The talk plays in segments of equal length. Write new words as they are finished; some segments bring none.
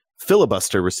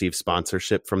Filibuster receives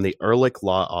sponsorship from the Ehrlich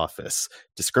Law Office,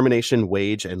 Discrimination,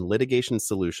 Wage, and Litigation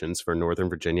Solutions for Northern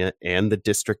Virginia and the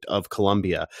District of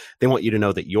Columbia. They want you to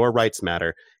know that your rights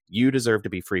matter. You deserve to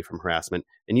be free from harassment,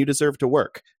 and you deserve to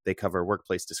work. They cover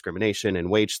workplace discrimination and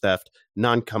wage theft,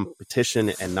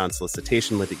 non-competition and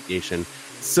non-solicitation litigation,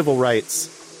 civil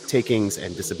rights, takings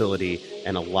and disability,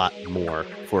 and a lot more.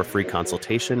 For a free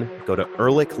consultation, go to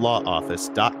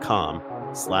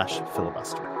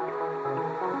ehrlichlawoffice.com/filibuster.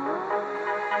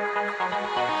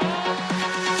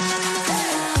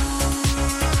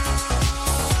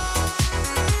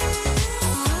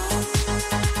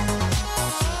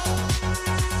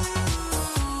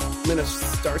 I'm going to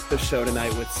start the show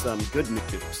tonight with some good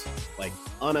news, like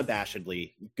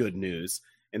unabashedly good news,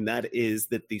 and that is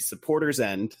that the supporters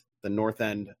end, the north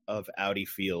end of Audi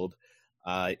Field,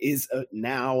 is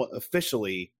now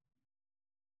officially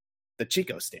the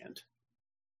Chico Stand.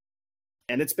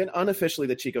 And it's been unofficially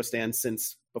the Chico Stand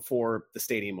since before the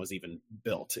stadium was even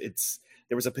built.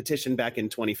 There was a petition back in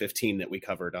 2015 that we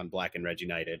covered on Black and Red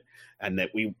United, and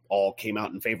that we all came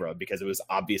out in favor of because it was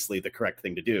obviously the correct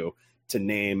thing to do, to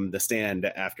name the stand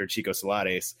after Chico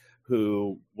Solares,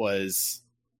 who was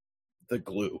the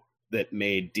glue that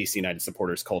made DC United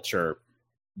supporters culture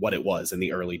what it was in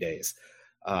the early days.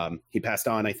 He passed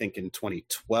on, I think, in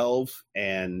 2012,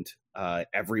 and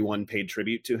everyone paid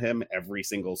tribute to him. Every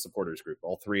single supporters group,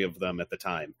 all three of them at the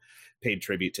time, paid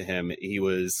tribute to him. He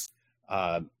was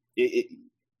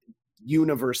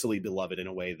universally beloved in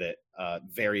a way that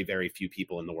very, very few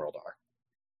people in the world are.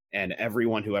 And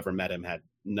everyone who ever met him had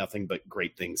nothing but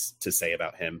great things to say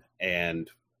about him. And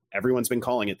everyone's been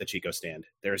calling it the Chico Stand.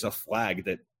 There's a flag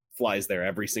that flies there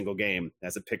every single game,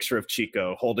 has a picture of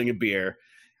Chico holding a beer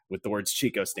with the words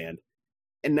Chico Stand.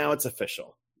 And now it's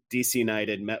official. DC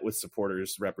United met with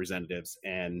supporters representatives,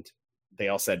 and they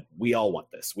all said, we all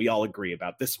want this. We all agree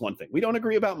about this one thing. We don't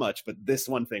agree about much, but this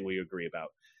one thing we agree about.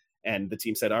 And the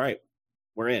team said, all right,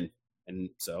 we're in. And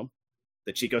so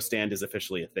the Chico Stand is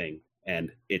officially a thing,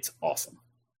 and it's awesome.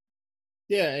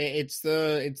 Yeah, it's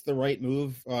the right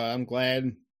move. I'm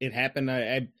glad it happened.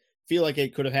 I feel like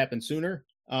it could have happened sooner.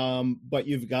 But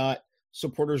you've got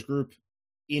supporters group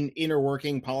in inner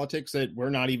working politics that we're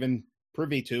not even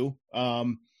privy to,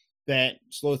 that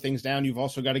slow things down. You've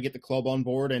also got to get the club on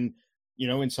board. And,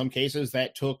 in some cases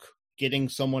that took getting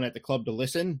someone at the club to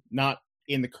listen, not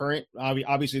in the current,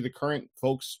 obviously the current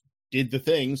folks did the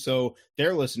thing, so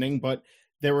they're listening, but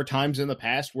there were times in the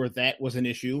past where that was an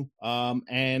issue.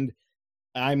 And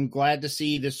I'm glad to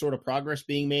see this sort of progress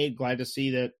being made, glad to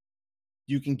see that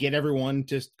you can get everyone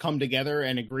to come together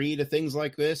and agree to things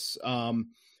like this, and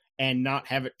not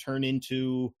have it turn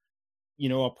into,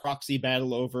 a proxy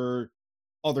battle over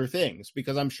other things,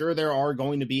 because I'm sure there are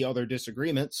going to be other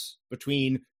disagreements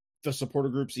between the supporter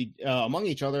groups among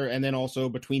each other, and then also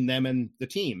between them and the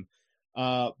team.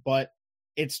 But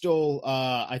it's still,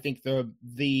 I think,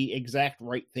 the exact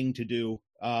right thing to do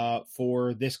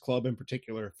for this club in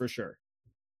particular, for sure.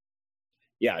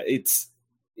 Yeah,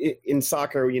 in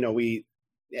soccer,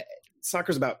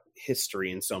 soccer's about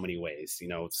history in so many ways.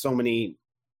 So many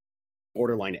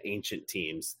borderline ancient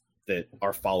teams that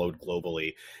are followed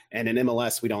globally, and in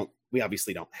MLS we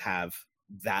obviously don't have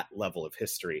that level of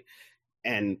history,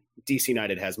 and DC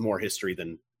United has more history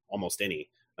than almost any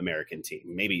American team.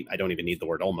 Maybe I don't even need the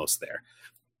word almost there,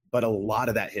 but a lot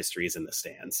of that history is in the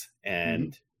stands.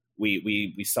 And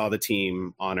we saw the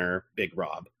team honor Big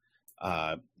Rob,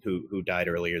 who died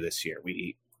earlier this year.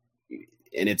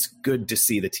 And it's good to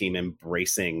see the team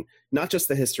embracing not just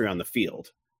the history on the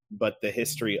field, but the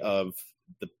history of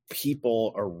the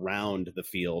people around the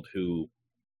field who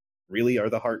really are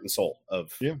the heart and soul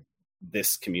of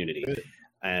this community.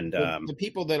 And the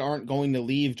people that aren't going to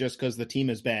leave just because the team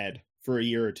is bad for a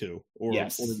year or two or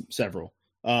several.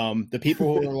 The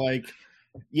people who are like,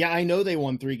 yeah, I know they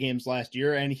won 3 games last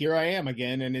year, and here I am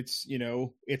again, and it's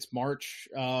March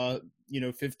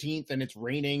 15th, and it's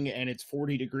raining and it's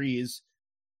 40 degrees.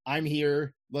 I'm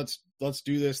here. Let's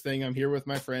do this thing. I'm here with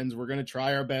my friends. We're going to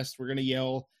try our best. We're going to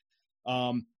yell.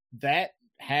 That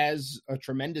has a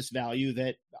tremendous value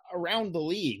that around the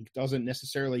league doesn't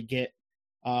necessarily get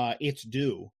its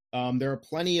due. There are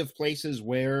plenty of places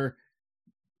where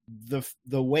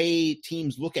the way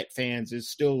teams look at fans is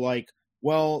still like,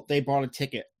 well, they bought a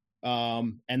ticket.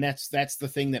 And that's the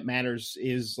thing that matters,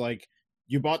 is like,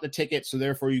 you bought the ticket, so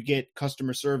therefore you get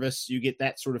customer service, you get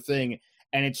that sort of thing.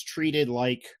 And it's treated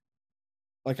like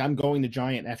I'm going to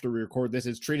Giant after we record this.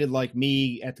 It's treated like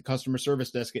me at the customer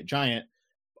service desk at Giant.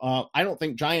 I don't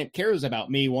think Giant cares about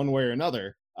me one way or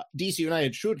another. DC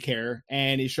United should care,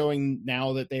 and is showing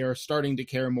now that they are starting to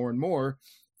care more and more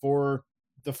for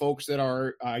the folks that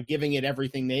are giving it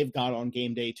everything they've got on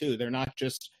game day too. They're not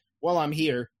just, well, I'm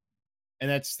here, and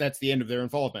that's the end of their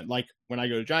involvement. Like when I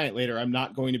go to Giant later, I'm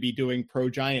not going to be doing pro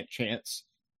Giant chants.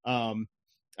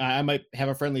 I might have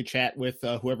a friendly chat with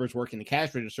whoever's working the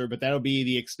cash register, but that'll be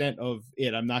the extent of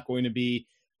it. I'm not going to be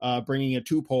bringing a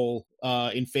 2-poll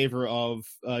in favor of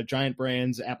Giant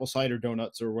Brands apple cider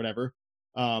donuts or whatever.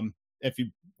 If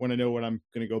you want to know what I'm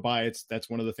going to go buy, that's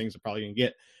one of the things I'm probably going to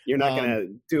get. You're not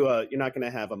going to you're not going to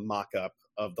have a mock-up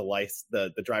of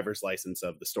the driver's license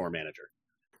of the store manager.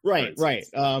 Right.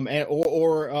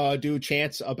 Or do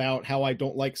chants about how I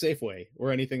don't like Safeway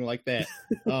or anything like that.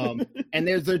 And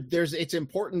it's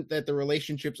important that the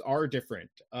relationships are different.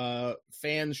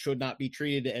 Fans should not be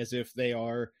treated as if they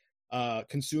are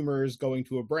consumers going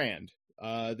to a brand.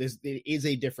 It is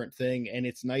a different thing, and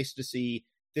it's nice to see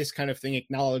this kind of thing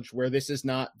acknowledged, where this is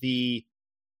not the,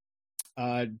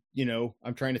 I'm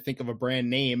trying to think of a brand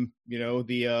name,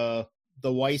 the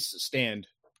Weiss stand,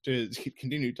 to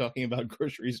continue talking about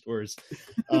grocery stores.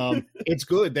 It's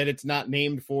good that it's not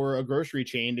named for a grocery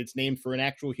chain. It's named for an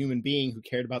actual human being who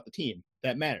cared about the team.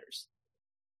 That matters.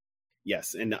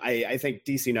 Yes, and I think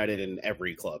DC United in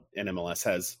every club in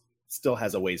MLS still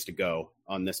has a ways to go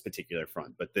on this particular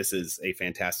front, but this is a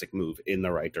fantastic move in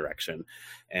the right direction.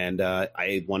 And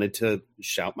I wanted to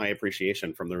shout my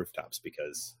appreciation from the rooftops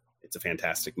because it's a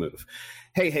fantastic move.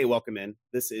 Hey, welcome in.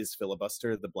 This is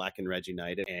Filibuster, the Black and Red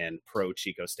United and Pro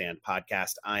Chico Stand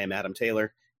podcast. I am Adam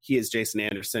Taylor. He is Jason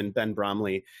Anderson. Ben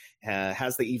Bromley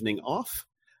has the evening off,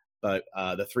 but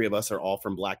the three of us are all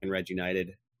from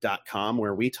blackandredunited.com,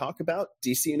 where we talk about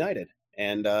DC United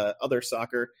and other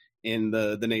soccer in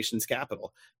the nation's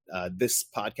capital. This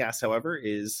podcast, however,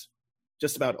 is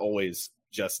just about always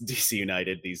just DC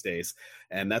United these days.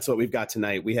 And that's what we've got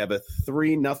tonight. We have a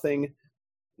 3-0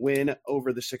 win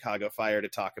over the Chicago Fire to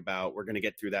talk about. We're going to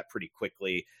get through that pretty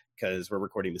quickly because we're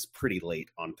recording this pretty late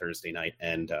on Thursday night,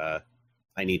 and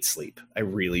I need sleep. I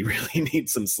really, really need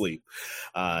some sleep.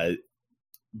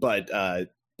 But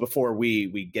before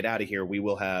we get out of here, we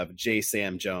will have J.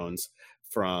 Sam Jones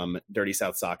from Dirty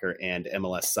South Soccer and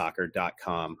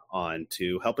MLSsoccer.com on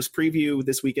to help us preview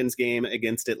this weekend's game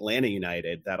against Atlanta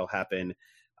United. That'll happen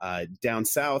down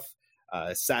south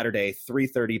Saturday,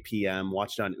 3:30 p.m.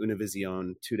 Watch it on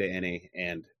Univision, TUDN,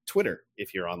 and Twitter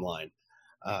if you're online.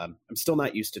 I'm still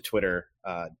not used to Twitter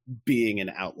being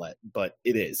an outlet, but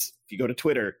it is. If you go to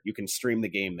Twitter, you can stream the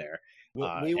game there.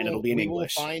 And it'll be in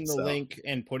English. We will find the link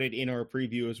and put it in our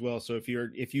preview as well. So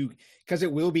because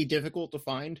it will be difficult to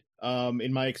find.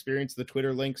 In my experience, the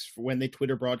Twitter links for when the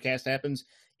Twitter broadcast happens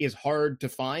is hard to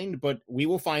find, but we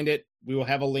will find it. We will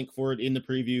have a link for it in the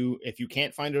preview. If you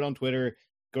can't find it on Twitter,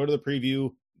 go to the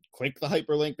preview, click the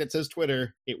hyperlink that says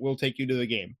Twitter. It will take you to the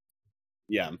game.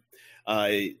 Yeah.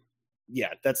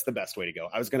 That's the best way to go.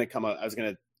 I was going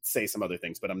to say some other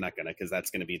things, but I'm not going to, because that's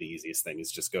going to be the easiest thing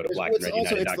is just go to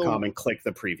blackandredunited.com and click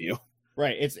the preview.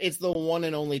 Right. It's the one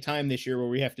and only time this year where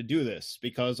we have to do this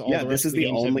because this is the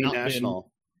only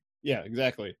national. Yeah,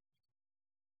 exactly.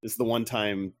 This is the one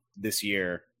time this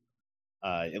year,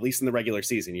 at least in the regular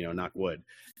season, knock wood,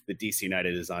 that DC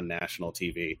United is on national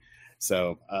TV.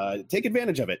 So take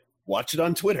advantage of it. Watch it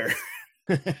on Twitter.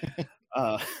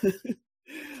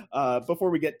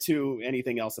 Before we get to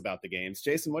anything else about the games,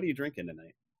 Jason, what are you drinking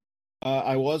tonight?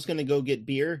 I was going to go get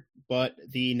beer, but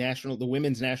the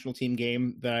women's national team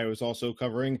game that I was also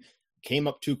covering came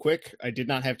up too quick. I did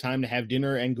not have time to have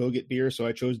dinner and go get beer, so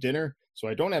I chose dinner. So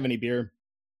I don't have any beer.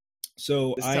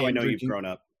 So this is how I know you've grown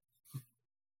up.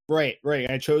 Right.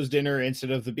 I chose dinner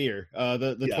instead of the beer.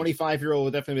 The 25-year-old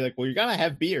will definitely be like, well, you're going to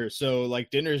have beer. So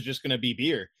like dinner is just going to be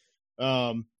beer.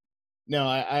 No,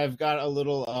 I've got a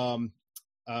little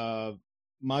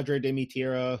Madre de mi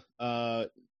Tierra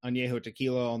Añejo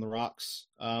tequila on the rocks.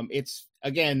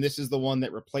 This is the one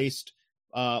that replaced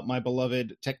my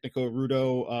beloved Technico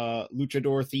Rudo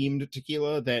luchador themed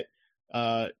tequila that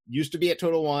used to be at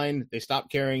Total Wine. They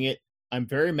stopped carrying it. I'm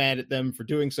very mad at them for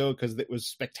doing so because it was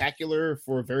spectacular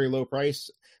for a very low price.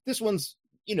 This one's,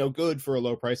 good for a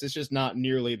low price. It's just not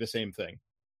nearly the same thing.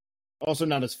 Also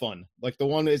not as fun. Like the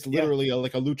one is literally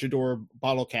like a luchador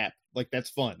bottle cap. Like that's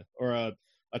fun. Or a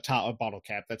bottle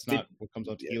cap. That's not what comes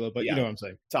on tequila, but you know what I'm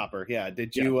saying. Topper. Yeah.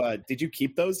 Did you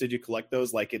keep those? Did you collect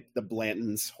those like the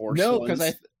Blanton's horse? No,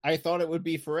 because I thought it would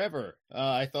be forever.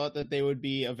 I thought that they would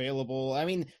be available. I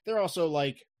mean, they're also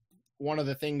like one of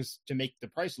the things to make the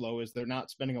price low is they're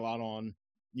not spending a lot on,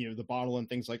 the bottle and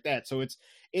things like that. So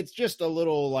it's just a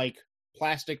little like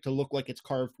plastic to look like it's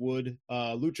carved wood,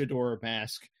 luchador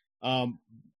mask.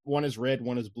 One is red,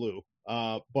 one is blue.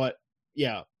 But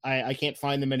yeah, I can't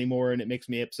find them anymore, and it makes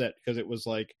me upset because it was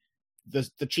like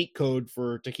the cheat code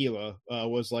for tequila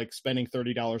was like spending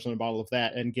 $30 on a bottle of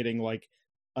that and getting like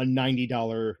a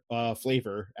 $90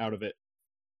 flavor out of it.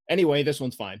 Anyway, this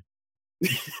one's fine.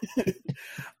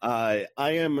 I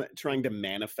am trying to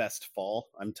manifest fall.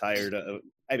 I'm tired of,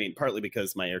 partly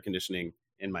because my air conditioning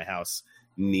in my house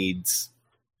needs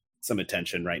some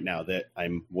attention right now that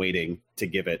I'm waiting to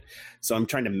give it. So I'm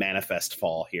trying to manifest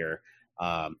fall here.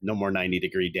 No more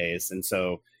 90-degree days. And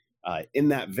so in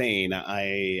that vein,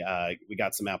 we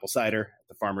got some apple cider at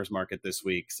the farmer's market this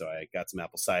week. So I got some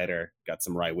apple cider, got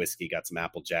some rye whiskey, got some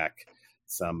Applejack,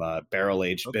 some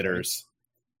barrel-aged bitters.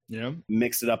 Yeah.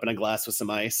 Mixed it up in a glass with some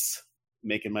ice,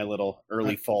 making my little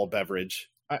early fall beverage.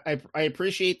 I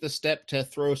appreciate the step to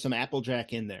throw some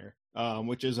Applejack in there,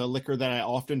 which is a liquor that I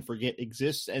often forget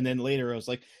exists. And then later I was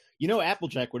like,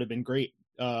 Applejack would have been great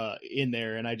in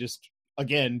there. And I just,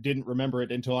 again, didn't remember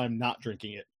it until I'm not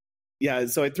drinking it. Yeah,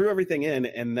 so I threw everything in,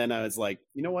 and then I was like,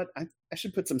 you know what? I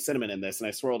should put some cinnamon in this. And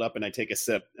I swirled up and I take a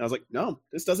sip. And I was like, no,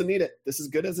 this doesn't need it. This is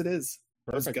good as it is.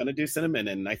 Perfect. I was going to do cinnamon,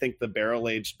 and I think the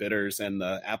barrel-aged bitters and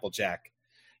the Applejack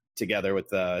together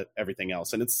with everything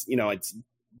else. And it's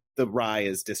the rye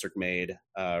is district made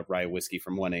rye whiskey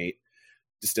from 1-8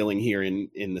 distilling here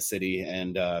in the city,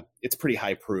 and it's pretty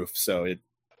high proof. So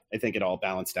I think it all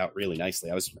balanced out really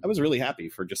nicely. I was really happy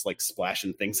for just like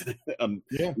splashing things in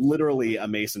literally a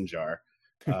mason jar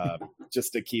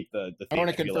just to keep the I want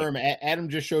to confirm, Adam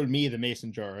just showed me the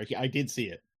mason jar. I did see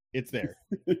it. It's there.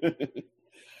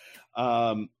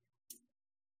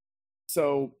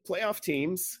 So playoff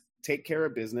teams take care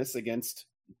of business against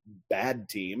bad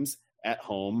teams at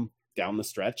home down the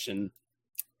stretch. And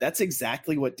that's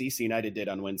exactly what DC United did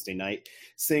on Wednesday night,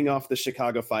 seeing off the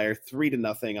Chicago Fire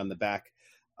 3-0 on the back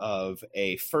of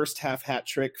a first half hat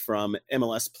trick from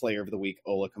MLS Player of the Week,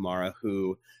 Ola Kamara,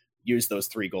 who used those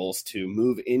 3 goals to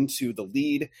move into the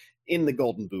lead in the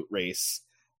Golden Boot race.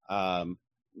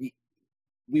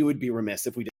 We would be remiss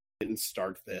if we didn't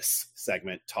start this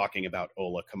segment talking about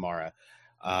Ola Kamara.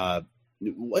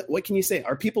 What can you say?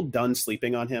 Are people done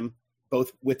sleeping on him,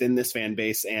 both within this fan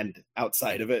base and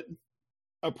outside of it?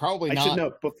 Probably not. I should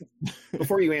note,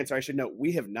 before you answer, I should note,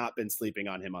 we have not been sleeping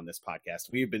on him on this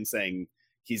podcast. We've been saying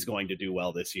he's going to do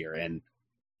well this year, and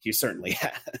he certainly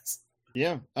has.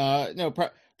 Yeah. No,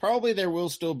 probably there will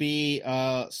still be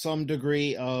some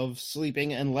degree of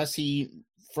sleeping unless he,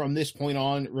 from this point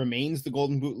on, remains the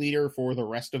Golden Boot leader for the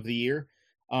rest of the year.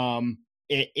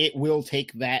 It will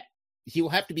take that. He will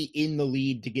have to be in the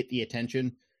lead to get the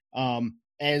attention.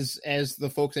 As the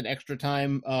folks at Extra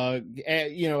Time,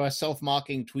 a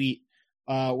self-mocking tweet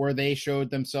where they showed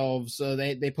themselves,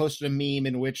 they posted a meme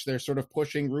in which they're sort of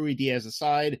pushing Rui Diaz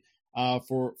aside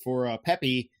for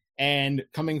Pepe, and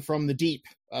coming from the deep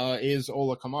is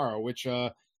Ola Kamara, which,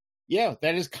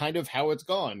 that is kind of how it's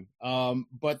gone.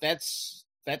 But that's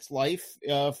life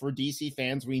for DC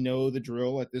fans. We know the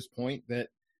drill at this point that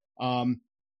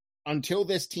until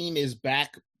this team is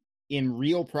back in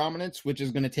real prominence, which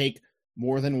is going to take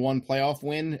more than one playoff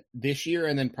win this year,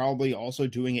 and then probably also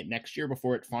doing it next year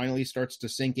before it finally starts to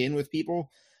sink in with people,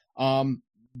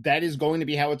 that is going to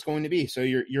be how it's going to be. So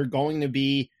you're going to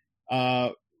be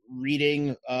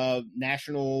reading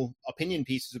national opinion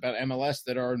pieces about MLS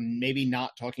that are maybe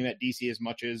not talking about DC as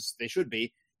much as they should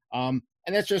be. And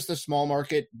that's just the small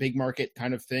market, big market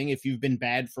kind of thing. If you've been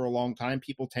bad for a long time,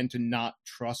 people tend to not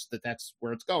trust that that's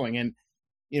where it's going. And,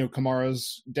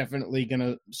 Kamara's definitely going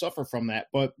to suffer from that.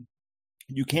 But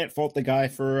you can't fault the guy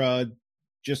for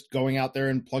just going out there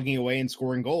and plugging away and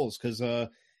scoring goals, because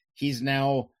he's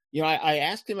now, I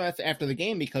asked him after the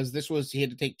game, because he had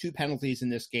to take 2 penalties in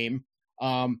this game.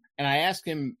 And I asked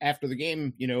him after the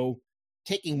game,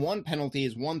 taking 1 penalty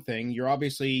is one thing. You're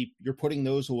putting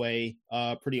those away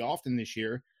pretty often this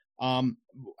year.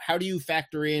 How do you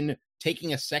factor in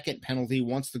taking a second penalty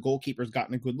once the goalkeeper's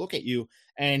gotten a good look at you?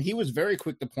 And he was very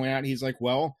quick to point out, he's like,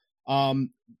 well,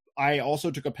 I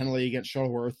also took a penalty against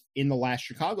Shuttleworth in the last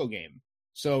Chicago game.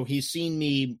 So he's seen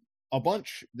me a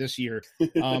bunch this year.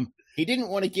 He didn't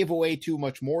want to give away too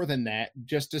much more than that,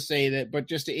 just to say that, but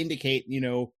just to indicate,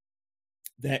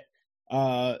 that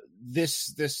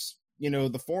this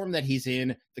the form that he's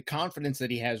in, the confidence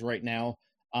that he has right now,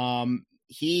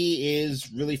 he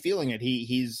is really feeling it.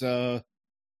 He's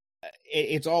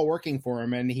it's all working for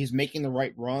him, and he's making the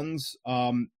right runs.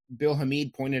 Bill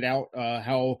Hamid pointed out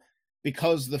how,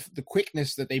 because the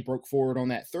quickness that they broke forward on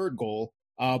that third goal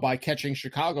by catching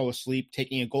Chicago asleep,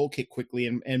 taking a goal kick quickly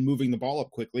and moving the ball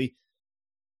up quickly,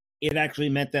 it actually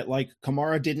meant that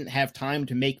Kamara didn't have time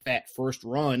to make that first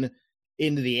run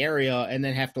into the area and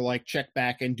then have to check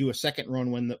back and do a second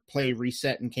run when the play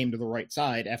reset and came to the right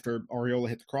side after Arriola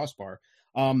hit the crossbar.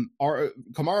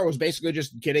 Kamara was basically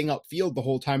just getting upfield the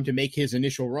whole time to make his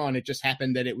initial run. It just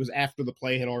happened that it was after the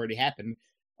play had already happened,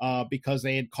 because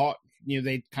they had caught,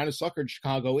 they kind of suckered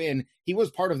Chicago in. He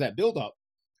was part of that buildup,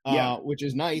 which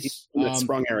is nice. That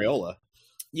sprung Areola.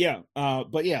 Yeah.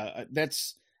 But yeah,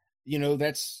 that's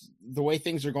the way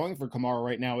things are going for Kamara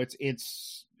right now.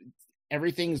 It's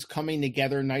everything's coming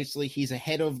together nicely. He's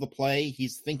ahead of the play.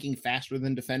 He's thinking faster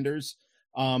than defenders.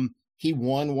 He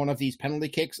won one of these penalty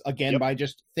kicks again by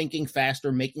just thinking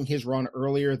faster, making his run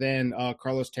earlier than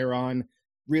Carlos Terán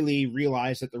really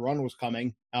realized that the run was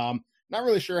coming. Not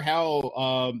really sure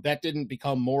how that didn't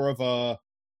become more of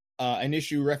an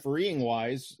issue refereeing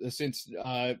wise, since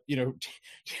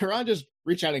Terán just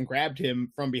reached out and grabbed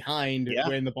him from behind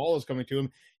when the ball was coming to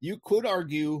him. You could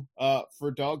argue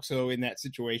for Dogso in that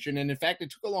situation, and in fact,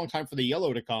 it took a long time for the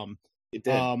yellow to come. It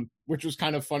did. Which was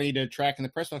kind of funny to track in the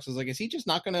press box. I was like, is he just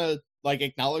not going to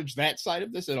acknowledge that side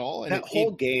of this at all? And that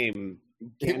whole game,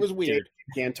 it was weird.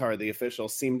 Gantar, the official,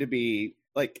 seemed to be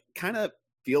kind of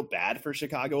feel bad for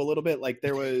Chicago a little bit. Like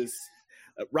there was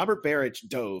Robert Baric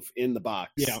dove in the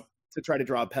box to try to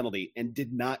draw a penalty and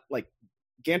did not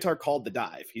Gantar called the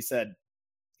dive. He said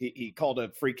he called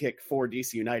a free kick for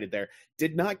DC United there.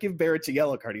 Did not give Baric a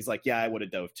yellow card. He's like, yeah, I would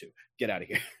have dove too. Get out of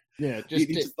here. Yeah,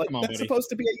 come on, that's supposed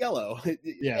to be a yellow.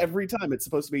 Every time it's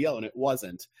supposed to be yellow, and it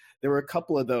wasn't. There were a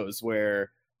couple of those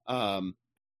where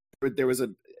there was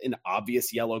an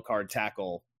obvious yellow card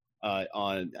tackle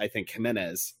on, I think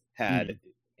Jimenez had,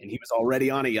 and he was already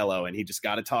on a yellow, and he just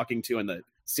got a talking to, and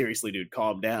seriously, dude,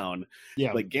 calm down.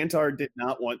 Yeah, Gantar did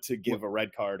not want to give a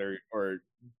red card or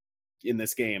in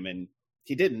this game, and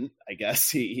he didn't. I guess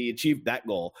he achieved that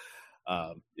goal.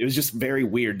 It was just very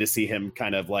weird to see him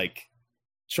kind of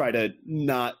try to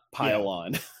not pile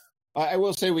on. I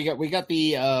will say we got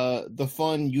the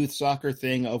fun youth soccer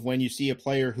thing of when you see a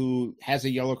player who has a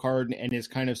yellow card and is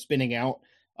kind of spinning out.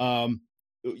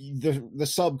 The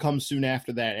sub comes soon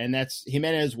after that, and that's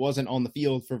Jimenez wasn't on the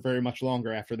field for very much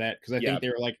longer after that, because I think they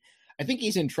were I think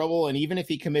he's in trouble, and even if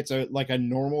he commits a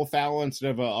normal foul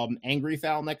instead of a angry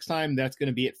foul next time, that's going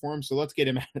to be it for him. So let's get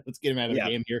him out of the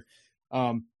game here.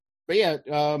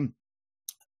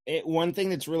 One thing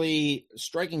that's really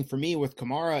striking for me with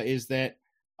Kamara is that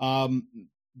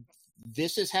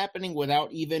this is happening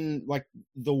without even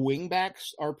the wing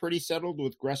backs are pretty settled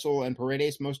with Gressel and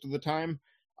Paredes most of the time.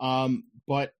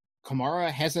 But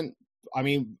Kamara hasn't,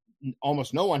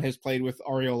 almost no one has played with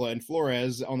Areola and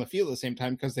Flores on the field at the same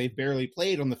time, because they barely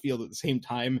played on the field at the same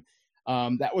time.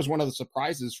 That was one of the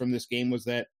surprises from this game, was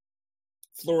that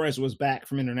Flores was back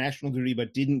from international duty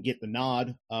but didn't get the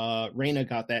nod. Reyna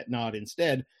got that nod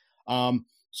instead.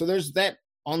 So there's that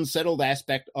unsettled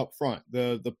aspect up front.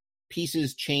 The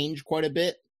pieces change quite a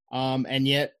bit, and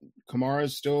yet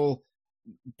Kamara's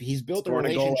he's built a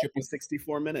relationship with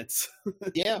 64 minutes.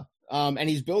 And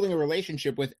he's building a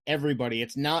relationship with everybody.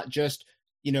 It's not just,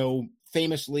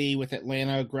 famously with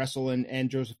Atlanta, Gressel and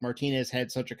Joseph Martinez had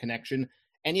such a connection.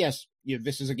 And yes,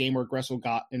 this is a game where Gressel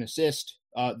got an assist,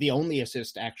 the only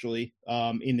assist actually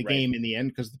in the game in the end,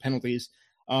 because of the penalties.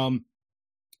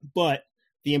 But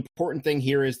the important thing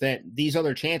here is that these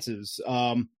other chances,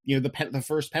 the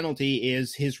first penalty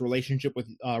is his relationship with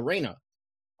Reyna.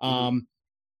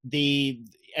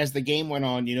 As the game went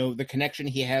on, the connection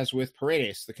he has with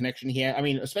Paredes, the connection he had,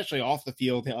 especially off the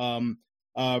field.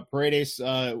 Paredes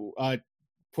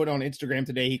put on Instagram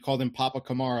today, he called him Papa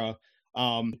Kamara,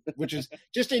 which is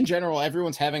just in general,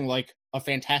 everyone's having a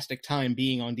fantastic time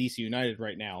being on DC United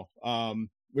right now.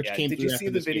 Did you see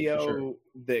the video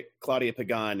that Claudia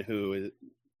Pagan, who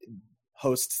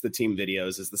hosts the team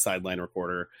videos, is the sideline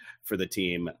reporter for the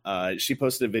team, she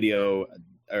posted a video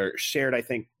or shared, I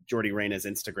think, Jordi Reyna's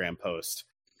Instagram post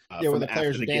where the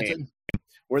players are dancing, game,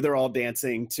 where they're all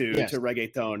dancing to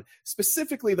reggaeton.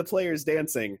 Specifically, the players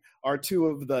dancing are two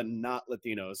of the not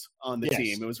Latinos on the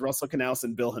team. It was Russell Canals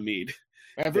and Bill Hamid.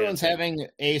 Everyone's having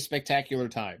a spectacular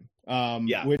time,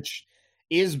 which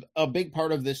is a big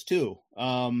part of this too.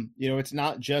 It's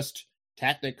not just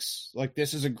tactics.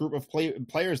 This is a group of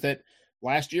players that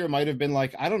last year might have been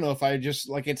I don't know if I just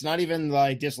it's not even that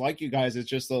I dislike you guys. It's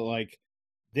just that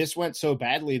this went so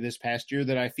badly this past year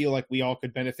that I feel like we all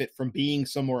could benefit from being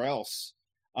somewhere else.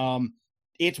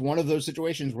 It's one of those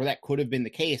situations where that could have been the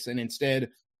case. And instead,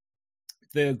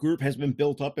 the group has been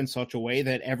built up in such a way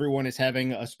that everyone is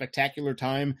having a spectacular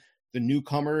time. The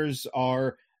newcomers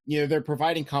are, they're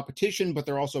providing competition, but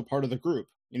they're also part of the group.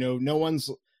 No one's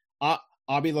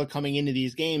Abila coming into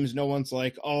these games. No one's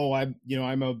I'm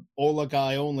a Ola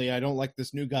guy only. I don't like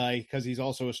this new guy because he's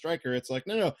also a striker. It's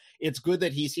no, it's good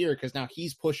that he's here because now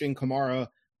he's pushing Kamara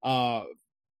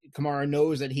Kamara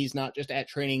knows that he's not just at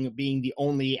training being the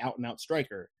only out and out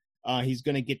striker. He's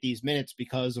going to get these minutes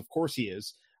because of course he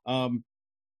is.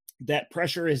 That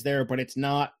pressure is there, but it's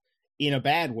not in a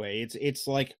bad way. It's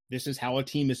like, this is how a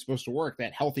team is supposed to work.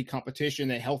 That healthy competition,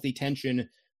 that healthy tension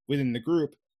within the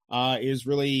group is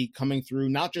really coming through,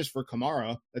 not just for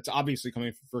Kamara. It's obviously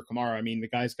coming for Kamara. I mean, the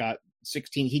guy's got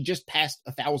 16. He just passed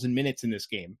 1,000 minutes in this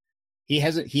game. He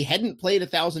hadn't played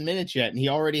 1,000 minutes yet, and he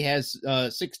already has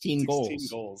 16 goals. 16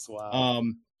 goals, wow.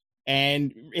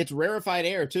 And it's rarefied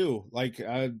air too. Like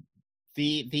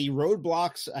the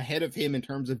roadblocks ahead of him in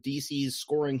terms of DC's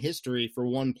scoring history for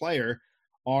one player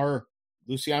are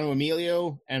Luciano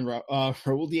Emilio and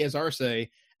Raul Diaz-Arce,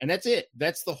 and that's it.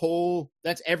 That's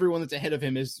everyone that's ahead of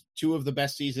him is two of the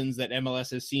best seasons that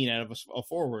MLS has seen out of a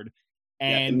forward.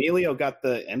 And Emilio got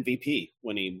the MVP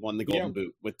when he won the Golden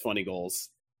Boot with 20 goals.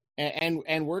 And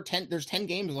there's 10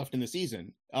 games left in the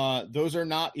season. Those are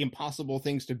not impossible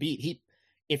things to beat.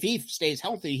 If he stays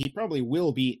healthy, he probably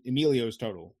will beat Emilio's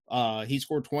total. He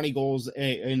scored 20 goals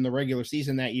in the regular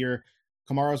season that year.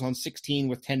 Kamara's on 16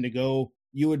 with 10 to go.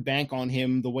 You would bank on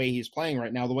him the way he's playing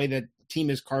right now, the way that team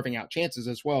is carving out chances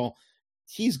as well.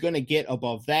 He's going to get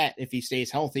above that if he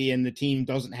stays healthy and the team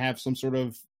doesn't have some sort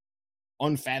of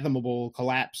unfathomable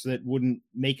collapse that wouldn't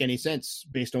make any sense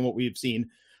based on what we've seen.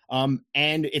 And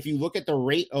if you look at the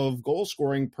rate of goal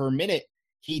scoring per minute,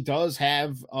 he does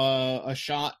have a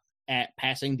shot at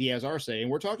passing Diaz-Arce. And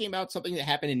we're talking about something that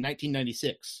happened in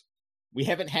 1996. We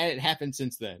haven't had it happen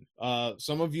since then.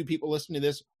 Some of you people listening to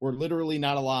this were literally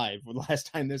not alive the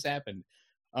last time this happened.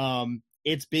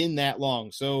 It's been that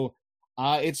long. So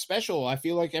it's special. I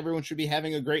feel like everyone should be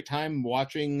having a great time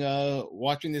watching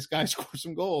this guy score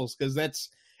some goals, because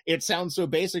it sounds so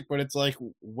basic, but it's like,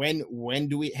 when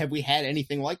have we had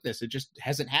anything like this? It just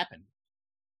hasn't happened.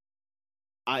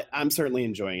 I'm certainly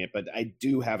enjoying it, but I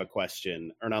do have a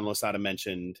question. Hernan Losada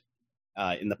mentioned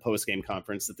in the post-game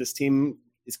conference that this team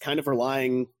is kind of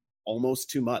relying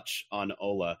almost too much on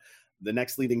Ola. The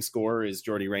next leading scorer is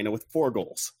Jordi Reyna with 4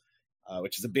 goals,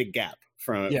 which is a big gap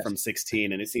from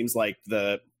 16. And it seems like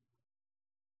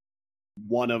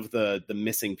one of the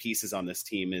missing pieces on this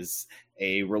team is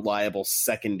a reliable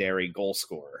secondary goal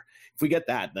scorer. If we get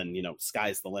that, then,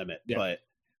 sky's the limit. Yeah. But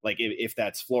like if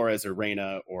that's Flores or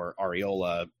Reyna or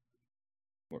Arriola,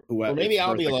 whoever, or maybe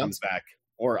Avila comes back,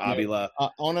 or Avila.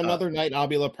 On another night,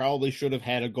 Avila probably should have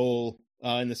had a goal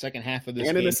in the second half of this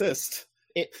and game. An assist.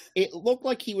 It looked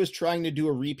like he was trying to do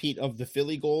a repeat of the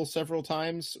Philly goal several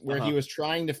times, where he was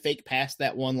trying to fake past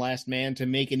that one last man to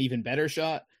make an even better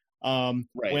shot. Right.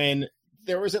 When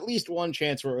there was at least one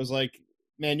chance where it was like,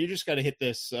 man, you just got to hit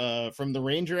this from the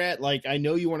range you're at. Like, I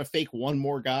know you want to fake one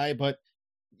more guy, but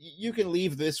you can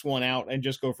leave this one out and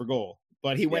just go for goal.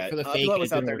 But he went for the fake. He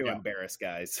was out there to embarrass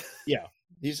guys. Yeah.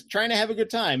 He's trying to have a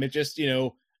good time. It just,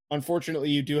 unfortunately,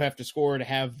 you do have to score to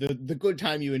have the good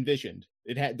time you envisioned.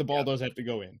 The ball does have to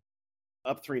go in.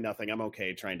 Up 3-0. I'm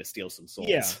okay trying to steal some souls.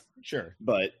 Yeah, sure.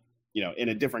 But, in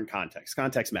a different context.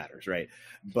 Context matters, right?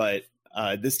 But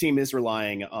this team is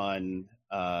relying on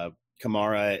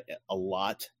Kamara a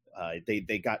lot.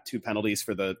 They got 2 penalties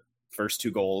for the first 2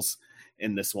 goals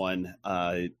in this one.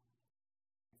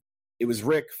 It was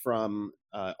Rick from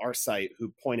our site who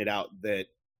pointed out that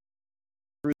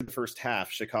through the first half,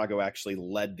 Chicago actually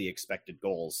led the expected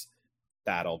goals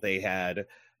battle. They had,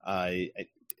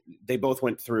 they both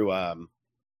went through, I'm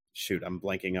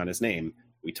blanking on his name.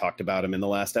 We talked about him in the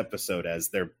last episode as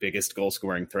their biggest goal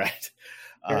scoring threat.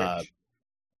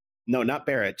 No, not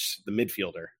Beric, the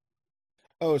midfielder.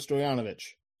 Oh,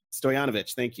 Stojanovic.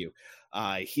 Thank you.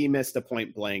 He missed a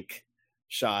point blank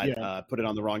shot, put it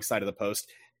on the wrong side of the post.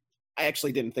 I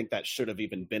actually didn't think that should have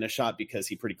even been a shot because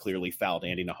he pretty clearly fouled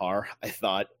Andy Nahar, I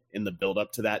thought, in the build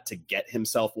up to that to get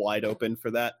himself wide open for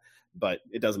that, but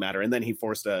it doesn't matter. And then he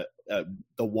forced the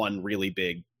one really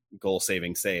big goal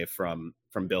saving save from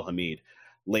Bill Hamid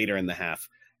later in the half.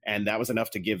 And that was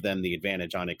enough to give them the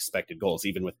advantage on expected goals,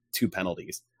 even with 2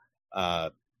 penalties.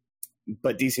 But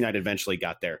DC United eventually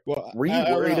got there. Well, were you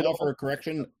worried at all for a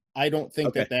correction? I don't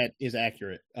think that is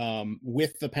accurate.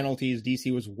 With the penalties,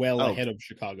 DC was well ahead of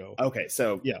Chicago. Okay,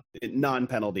 so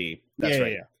non-penalty. That's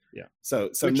right. Yeah. So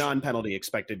non-penalty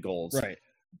expected goals. Right.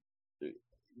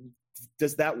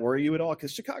 Does that worry you at all?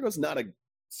 Because Chicago's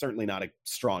certainly not a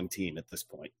strong team at this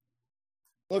point.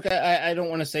 Look, I don't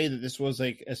want to say that this was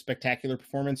like a spectacular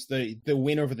performance. The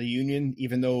win over the Union,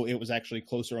 even though it was actually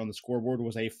closer on the scoreboard,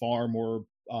 was a far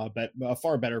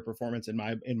better performance in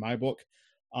my book.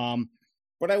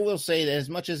 But I will say that as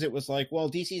much as it was like, well,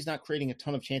 DC is not creating a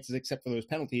ton of chances except for those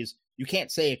penalties, you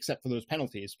can't say except for those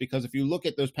penalties, because if you look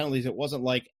at those penalties, it wasn't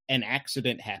like an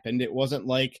accident happened. It wasn't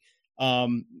like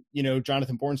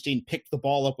Jonathan Bornstein picked the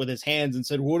ball up with his hands and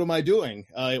said, "What am I doing?"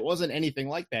 It wasn't anything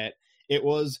like that. It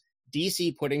was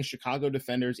DC putting Chicago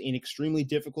defenders in extremely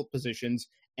difficult positions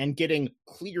and getting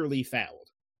clearly fouled.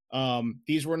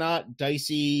 These were not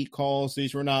dicey calls.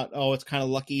 These were not, it's kind of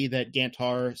lucky that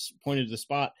Gantar pointed to the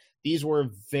spot. These were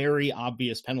very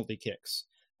obvious penalty kicks.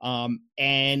 And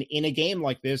in a game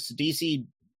like this, DC,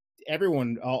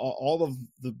 everyone, all of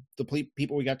the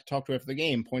people we got to talk to after the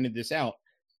game pointed this out.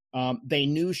 They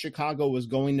knew Chicago was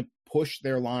going to push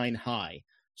their line high.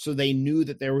 So they knew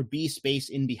that there would be space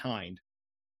in behind.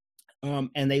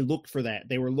 And they looked for that.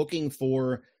 They were looking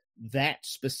for that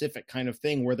specific kind of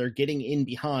thing where they're getting in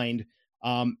behind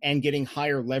and getting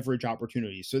higher leverage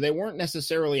opportunities. So they weren't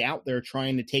necessarily out there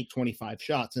trying to take 25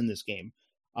 shots in this game.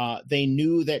 They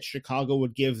knew that Chicago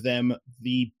would give them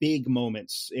the big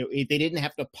moments. They didn't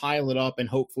have to pile it up and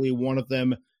hopefully one of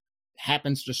them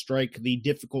happens to strike the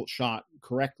difficult shot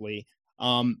correctly.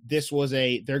 This was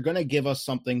they're going to give us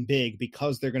something big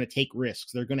because they're going to take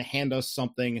risks. They're going to hand us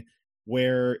something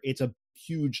where it's a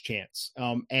huge chance.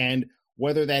 And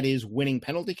whether that is winning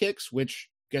penalty kicks, which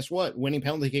guess what? Winning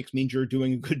penalty kicks means you're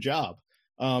doing a good job.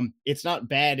 It's not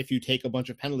bad if you take a bunch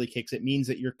of penalty kicks. It means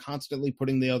that you're constantly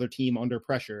putting the other team under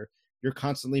pressure. You're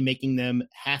constantly making them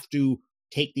have to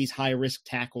take these high risk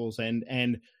tackles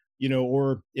and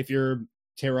or if you're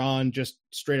Tehran, just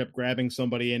straight up grabbing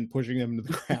somebody and pushing them to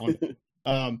the ground.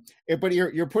 But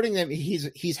you're putting them.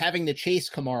 He's having to chase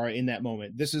Kamara in that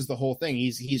moment. This is the whole thing.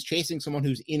 He's chasing someone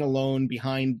who's in alone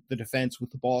behind the defense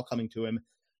with the ball coming to him.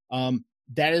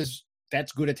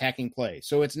 That's good attacking play.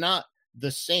 So it's not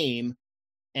the same,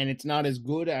 and it's not as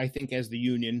good, I think, as the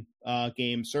Union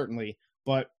game certainly.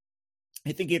 But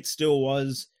I think it still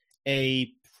was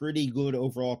a pretty good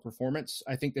overall performance.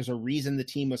 I think there's a reason the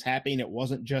team was happy, and it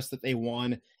wasn't just that they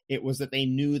won. It was that they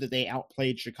knew that they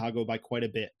outplayed Chicago by quite a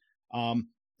bit.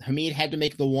 Hamid had to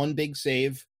make the one big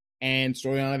save, and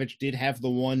Stojanovic did have the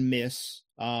one miss,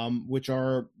 which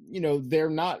are, they're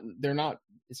not,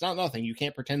 it's not nothing. You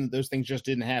can't pretend that those things just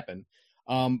didn't happen.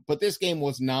 But this game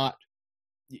was not,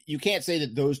 you can't say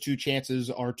that those two chances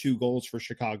are 2 goals for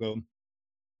Chicago,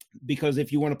 because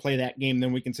if you want to play that game,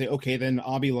 then we can say, okay, then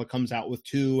Avila comes out with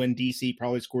 2 and DC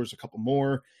probably scores a couple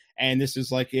more. And this is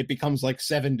it becomes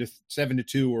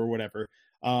 7-2 or whatever.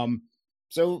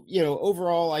 So,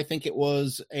 overall, I think it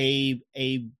was a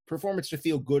performance to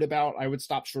feel good about. I would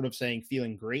stop short of saying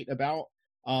feeling great about.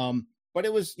 But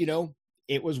it was,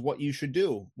 it was what you should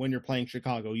do when you're playing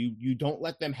Chicago. You don't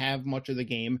let them have much of the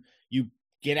game. You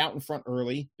get out in front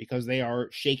early because they are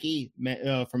shaky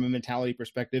from a mentality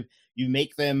perspective. You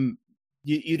make them,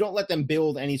 you don't let them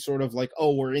build any sort of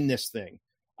we're in this thing.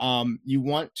 You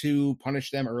want to punish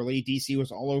them early. DC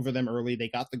was all over them early. They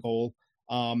got the goal.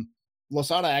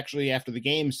 Losada actually, after the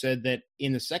game, said that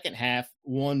in the second half,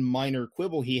 one minor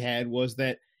quibble he had was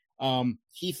that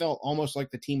he felt almost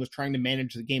like the team was trying to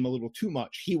manage the game a little too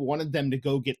much. He wanted them to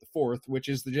go get the fourth, which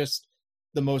is just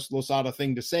the most Losada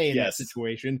thing to say in that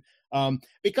situation,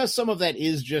 because some of that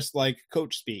is just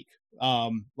coach speak.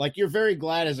 You're very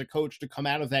glad as a coach to come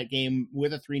out of that game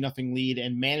with a 3-0 lead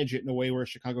and manage it in a way where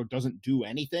Chicago doesn't do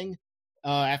anything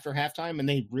after halftime, and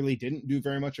they really didn't do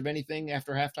very much of anything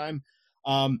after halftime.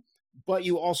 But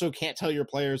you also can't tell your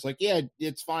players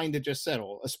it's fine to just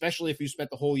settle, especially if you spent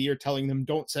the whole year telling them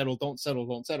don't settle, don't settle,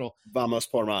 don't settle. Vamos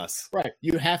por más. Right.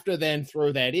 You have to then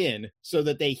throw that in so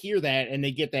that they hear that and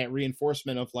they get that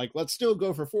reinforcement of let's still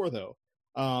go for 4 though.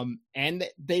 And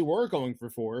they were going for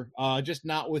 4, just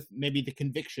not with maybe the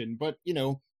conviction, but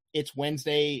it's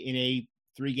Wednesday in a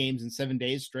 3 games in 7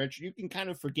 days stretch. You can kind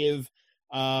of forgive,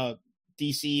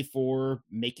 DC for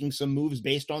making some moves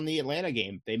based on the Atlanta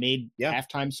game. They made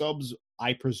halftime subs,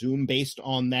 I presume, based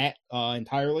on that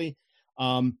entirely.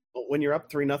 When you're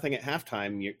up 3-0 at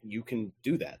halftime, you can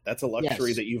do that. That's a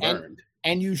luxury that you've earned.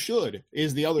 And you should,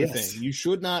 is the other thing. You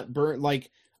should not burn,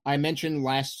 I mentioned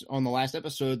on the last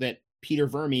episode that Peter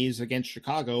Vermes against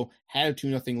Chicago had a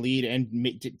 2-0 lead and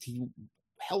he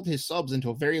held his subs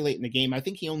until very late in the game. I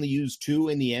think he only used 2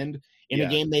 in the end. In a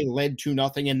game they led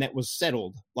 2-0 and that was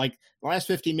settled. The last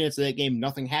 15 minutes of that game,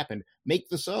 nothing happened. Make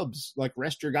the subs,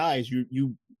 rest your guys.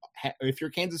 If you're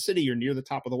Kansas City, you're near the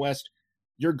top of the West.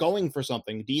 You're going for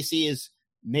something. DC is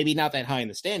maybe not that high in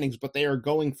the standings, but they are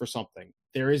going for something.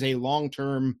 There is a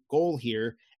long-term goal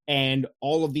here, and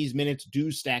all of these minutes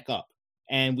do stack up.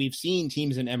 And we've seen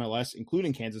teams in MLS,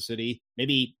 including Kansas City,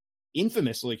 maybe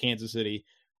infamously Kansas City,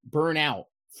 burn out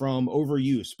from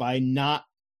overuse by not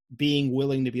being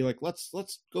willing to be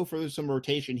let's go for some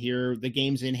rotation here. The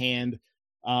game's in hand.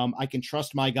 I can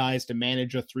trust my guys to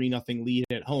manage a 3-0 lead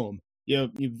at home.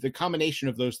 the combination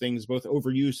of those things, both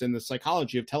overuse and the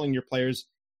psychology of telling your players,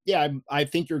 yeah, I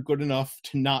think you're good enough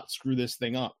to not screw this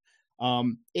thing up.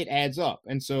 It adds up.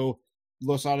 And so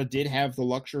Losada did have the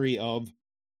luxury of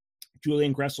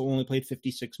Julian Gressel only played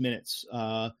 56 minutes.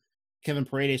 Kevin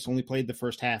Paredes only played the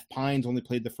first half. Pines only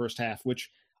played the first half, which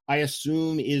I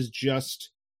assume is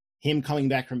just him coming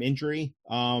back from injury.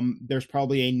 There's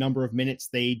probably a number of minutes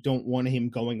they don't want him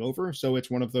going over. So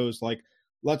it's one of those like,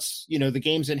 let's, the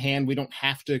game's in hand. We don't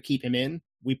have to keep him in.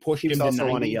 We pushed him to 90. He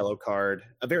also on a yellow card,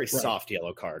 a very soft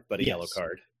yellow card, but a yellow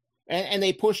card. And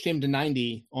they pushed him to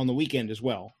 90 on the weekend as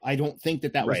well. I don't think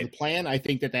that was the plan. I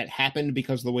think that happened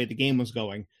because of the way the game was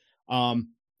going.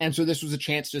 And so this was a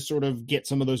chance to sort of get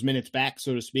some of those minutes back,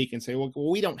 so to speak, and say, well,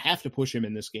 we don't have to push him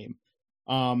in this game.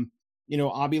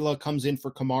 Avila comes in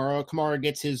for Kamara. Kamara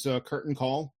gets his curtain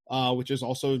call, which is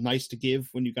also nice to give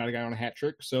when you got a guy on a hat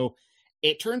trick. So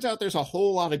it turns out there's a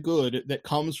whole lot of good that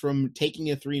comes from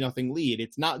taking a 3-0 lead.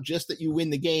 It's not just that you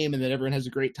win the game and that everyone has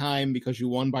a great time because you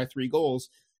won by 3 goals.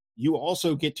 You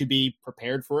also get to be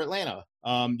prepared for Atlanta.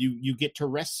 You get to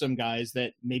rest some guys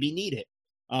that maybe need it.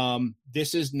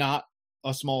 This is not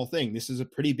a small thing. This is a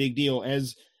pretty big deal.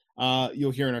 As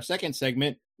you'll hear in our second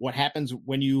segment, what happens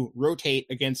when you rotate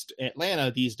against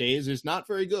Atlanta these days is not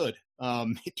very good,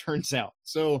 it turns out.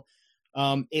 So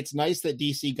it's nice that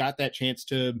DC got that chance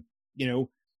to,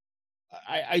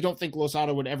 I don't think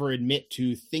Losada would ever admit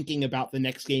to thinking about the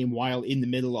next game while in the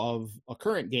middle of a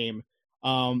current game.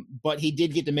 But he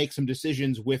did get to make some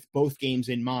decisions with both games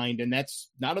in mind, and that's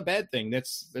not a bad thing.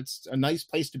 That's a nice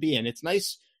place to be in. It's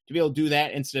nice to be able to do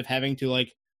that instead of having to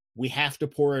we have to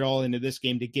pour it all into this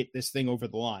game to get this thing over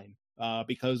the line,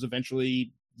 because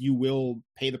eventually you will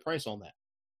pay the price on that.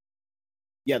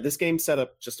 Yeah, this game set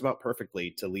up just about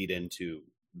perfectly to lead into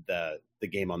the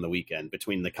game on the weekend,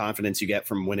 between the confidence you get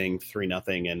from winning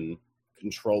 3-0 and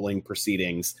controlling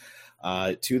proceedings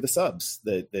to the subs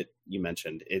that you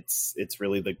mentioned. It's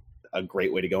really a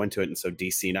great way to go into it. And so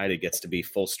DC United gets to be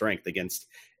full strength against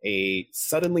a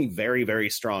suddenly very, very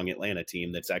strong Atlanta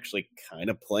team that's actually kind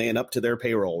of playing up to their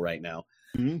payroll right now.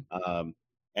 Mm-hmm.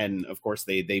 And of course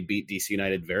they beat DC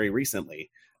United very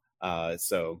recently.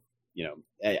 So,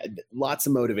 lots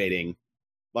of motivating,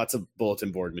 lots of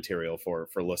bulletin board material for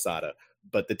Losada,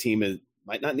 but the team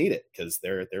might not need it because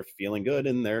they're feeling good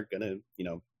and they're gonna,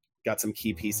 got some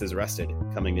key pieces rested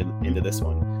coming into this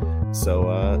one.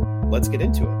 So let's get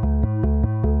into it.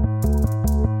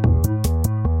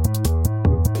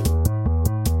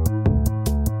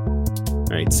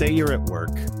 All right, say you're at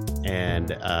work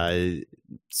and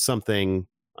something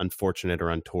unfortunate or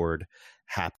untoward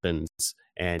happens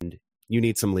and you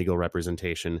need some legal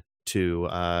representation to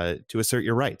assert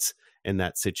your rights in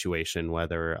that situation,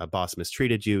 whether a boss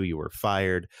mistreated you, you were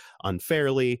fired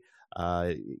unfairly,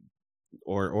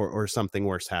 or something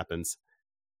worse happens.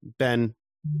 Ben,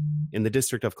 in the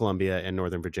District of Columbia and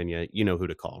Northern Virginia, you know who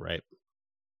to call, right?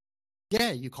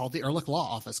 Yeah, you call the Ehrlich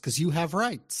Law Office because you have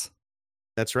rights.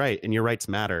 That's right. And your rights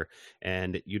matter.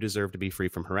 And you deserve to be free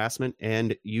from harassment.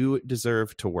 And you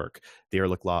deserve to work. The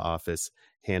Ehrlich Law Office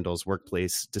handles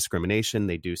workplace discrimination.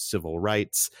 They do civil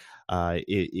rights.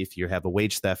 If you have a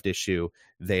wage theft issue,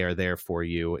 they are there for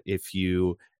you. If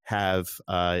you have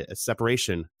a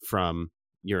separation from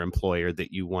your employer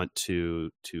that you want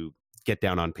to get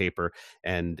down on paper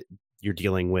and you're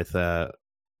dealing with a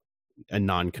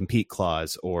non-compete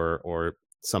clause or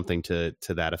something to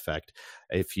that effect.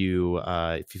 If you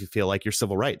feel like your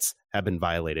civil rights have been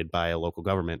violated by a local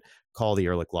government, call the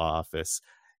Ehrlich Law Office.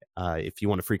 If you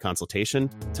want a free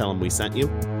consultation, tell them we sent you.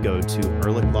 Go to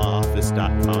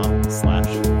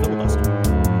ehrlichlawoffice.com/filibuster.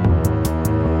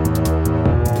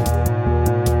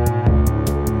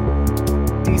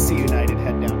 DC United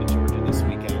head down to Georgia this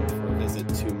weekend for a visit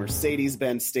to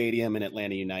Mercedes-Benz Stadium in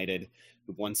Atlanta United,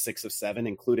 who've won 6 of 7,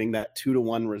 including that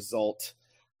 2-1 result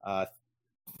a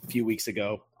few weeks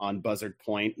ago on Buzzard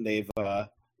Point. They've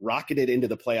rocketed into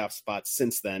the playoff spots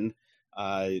since then,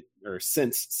 or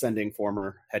since sending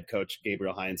former head coach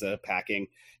Gabriel Heinze packing.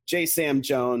 J. Sam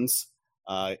Jones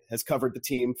has covered the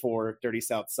team for Dirty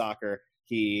South Soccer.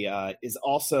 He is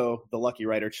also the lucky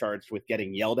writer charged with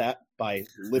getting yelled at by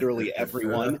literally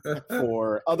everyone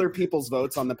for other people's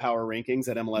votes on the power rankings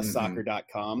at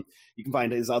MLSsoccer.com. You can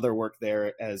find his other work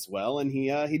there as well. And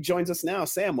he joins us now.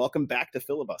 Sam, welcome back to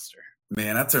Filibuster.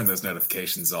 Man, I turned those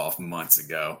notifications off months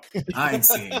ago. I ain't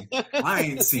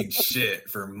seen shit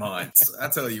for months. I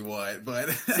tell you what. But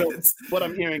so what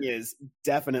I'm hearing is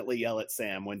definitely yell at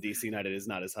Sam when DC United is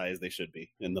not as high as they should be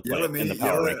in the power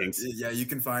rankings. Yeah, you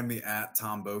can find me at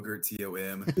Tom Bogert,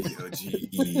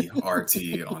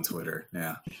 TOMBOGERT on Twitter.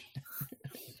 Yeah.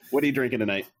 What are you drinking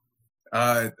tonight?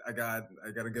 I got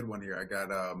a good one here.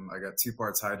 I got 2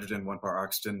 parts hydrogen, 1 part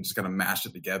oxygen. Just gonna mash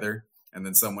it together, and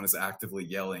then someone is actively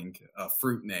yelling a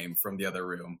fruit name from the other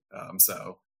room.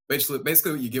 So basically,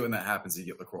 what you get when that happens, you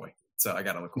get LaCroix. So I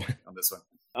got a LaCroix on this one.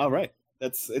 All right,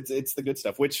 it's the good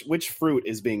stuff. Which fruit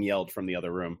is being yelled from the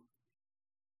other room?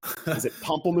 Is it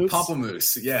Pamplemousse?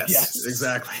 Pamplemousse, yes,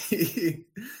 exactly.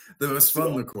 The most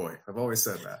fun LaCroix. I've always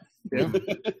said that. Yeah.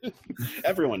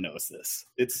 Everyone knows this.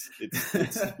 It's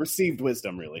received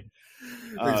wisdom, really.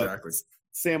 Exactly.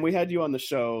 Sam, we had you on the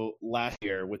show last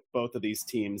year with both of these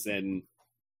teams in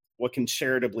what can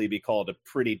charitably be called a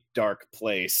pretty dark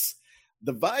place.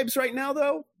 The vibes right now,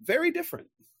 though, very different.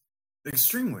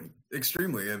 Extremely.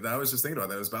 And I was just thinking about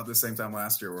that. It was about the same time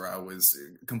last year where I was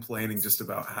complaining just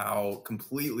about how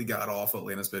completely god awful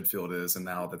Atlanta's midfield is, and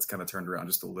now that's kind of turned around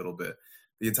just a little bit.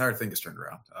 The entire thing has turned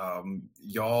around.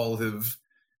 Y'all have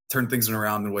turned things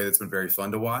around in a way that's been very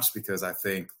fun to watch, because I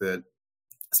think that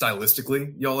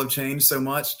stylistically, y'all have changed so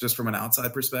much just from an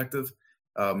outside perspective,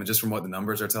 and just from what the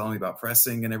numbers are telling me about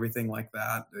pressing and everything like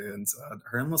that. And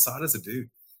Hernan Losada's a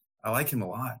dude. I like him a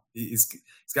lot. He's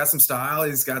got some style.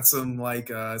 He's got some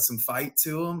some fight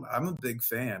to him. I'm a big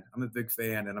fan, and I'm a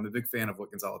big fan of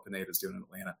what Gonzalo Pineda is doing in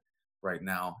Atlanta right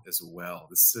now as well.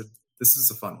 This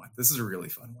is a fun one. This is a really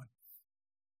fun one.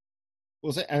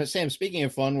 Well, Sam, speaking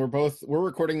of fun, we're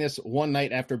recording this one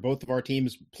night after both of our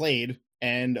teams played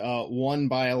and won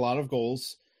by a lot of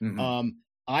goals. Mm-hmm.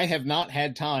 I have not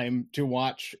had time to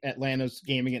watch Atlanta's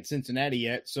game against Cincinnati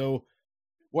yet. So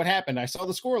what happened? I saw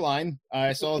the scoreline.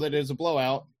 I saw that it was a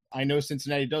blowout. I know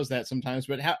Cincinnati does that sometimes,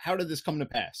 but how did this come to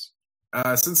pass?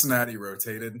 Cincinnati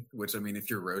rotated, which, I mean, if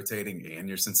you're rotating and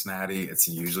you're Cincinnati, it's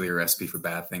usually a recipe for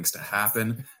bad things to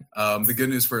happen. The good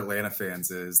news for Atlanta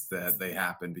fans is that they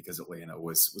happened because Atlanta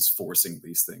was forcing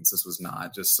these things. This was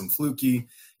not just some fluky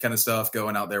kind of stuff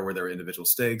going out there where there were individual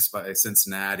stakes by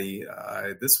Cincinnati.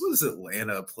 This was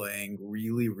Atlanta playing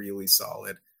really, really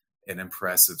solid and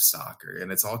impressive soccer.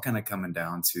 And it's all kind of coming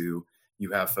down to,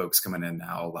 you have folks coming in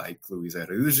now like Luis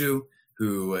Araujo,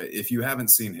 who, if you haven't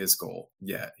seen his goal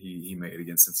yet, he made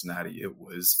against Cincinnati. It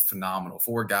was phenomenal.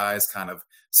 4 guys kind of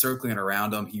circling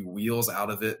around him. He wheels out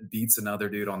of it, beats another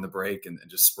dude on the break, and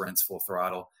just sprints full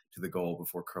throttle to the goal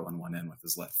before curling one in with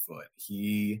his left foot.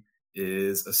 He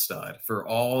is a stud. For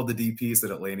all the DPs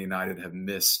that Atlanta United have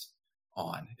missed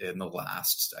on in the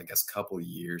last, I guess, couple of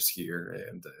years here,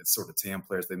 and sort of TAM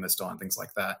players they missed on, things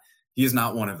like that, he is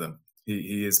not one of them.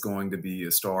 He is going to be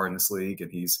a star in this league,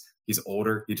 and he's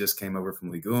older. He just came over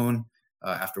from Ligue 1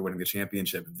 after winning the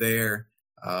championship there.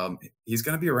 He's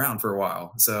going to be around for a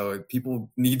while. So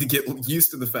people need to get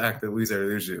used to the fact that Luis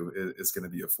Araujo is going to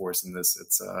be a force in this.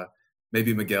 It's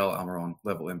maybe Miguel Almiron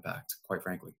level impact, quite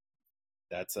frankly.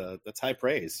 That's high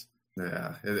praise.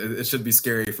 Yeah, it should be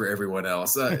scary for everyone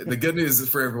else. The good news is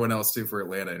for everyone else, too, for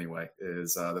Atlanta anyway,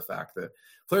 is the fact that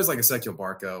players like Ezequiel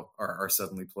Barco are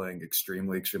suddenly playing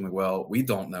extremely, extremely well. We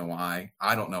don't know why.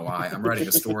 I don't know why. I'm writing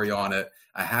a story on it.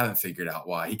 I haven't figured out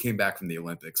why. He came back from the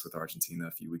Olympics with Argentina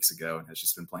a few weeks ago and has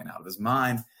just been playing out of his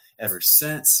mind ever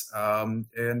since. And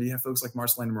you have folks like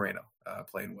Marcelino Moreno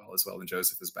playing well as well. And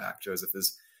Joseph is back. Joseph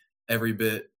is every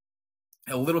bit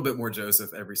a little bit more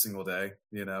Joseph every single day,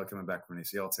 coming back from an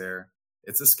ACL tear.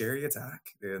 It's a scary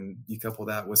attack. And you couple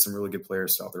that with some really good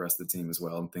players throughout the rest of the team as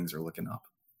well, and things are looking up.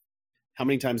 How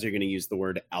many times are you going to use the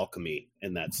word alchemy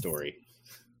in that story?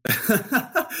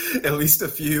 At least a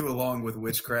few, along with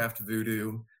witchcraft,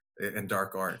 voodoo, and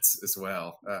dark arts as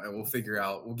well. We'll figure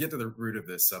out, we'll get to the root of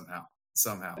this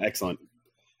somehow. Excellent.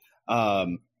 I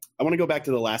want to go back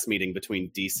to the last meeting between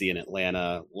DC and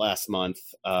Atlanta last month.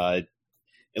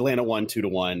 Atlanta won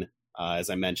 2-1, as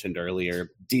I mentioned earlier.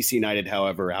 DC United,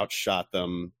 however, outshot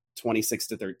them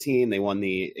 26-13. They won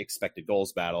the expected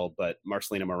goals battle, but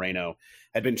Marcelino Moreno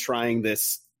had been trying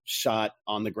this shot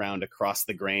on the ground across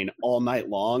the grain all night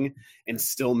long and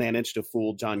still managed to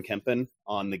fool John Kempen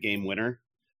on the game winner.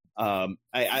 I'm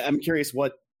curious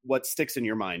what sticks in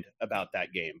your mind about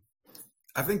that game.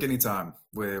 I think anytime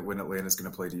when Atlanta's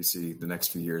going to play DC the next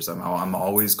few years, I'm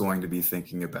always going to be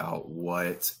thinking about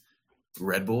what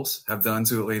Red Bulls have done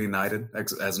to Atlanta United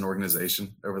as an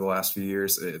organization over the last few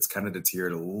years. It's kind of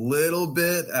deteriorated a little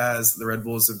bit as the Red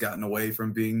Bulls have gotten away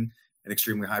from being an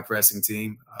extremely high pressing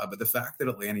team. But the fact that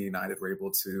Atlanta United were able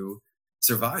to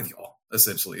survive y'all,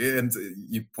 essentially, and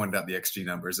you pointed out the XG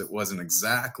numbers, it wasn't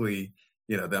exactly,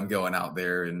 them going out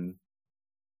there and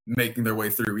making their way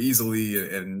through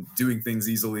easily and doing things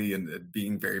easily and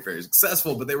being very, very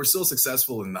successful, but they were still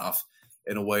successful enough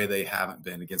in a way they haven't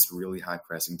been against really high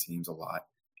pressing teams a lot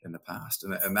in the past.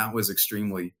 And that was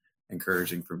extremely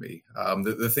encouraging for me.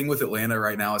 The thing with Atlanta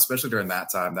right now, especially during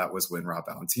that time, that was when Rob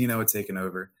Valentino had taken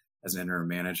over as an interim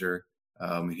manager.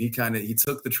 He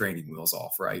took the training wheels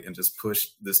off, right, and just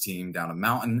pushed this team down a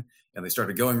mountain, and they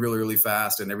started going really, really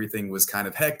fast, and everything was kind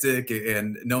of hectic,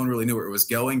 and no one really knew where it was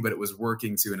going, but it was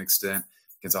working to an extent.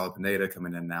 Gonzalo Pineda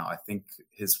coming in now, I think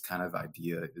his kind of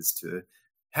idea is to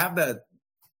have that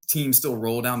team still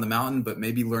roll down the mountain, but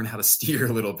maybe learn how to steer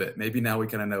a little bit. Maybe now we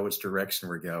kind of know which direction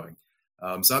we're going.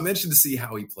 So I'm interested to see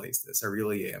how he plays this. I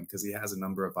really am, because he has a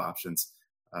number of options.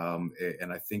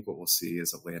 And I think what we'll see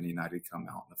is Atlanta United come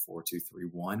out in a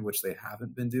 4-2-3-1, which they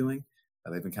haven't been doing.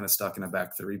 They've been kind of stuck in a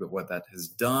back three, but what that has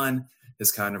done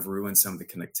is kind of ruined some of the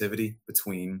connectivity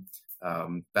between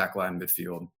backline,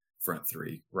 midfield, front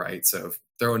three, right? So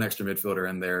throw an extra midfielder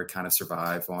in there, kind of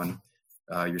survive on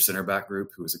your center back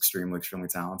group, who is extremely, extremely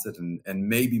talented, and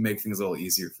maybe make things a little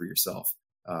easier for yourself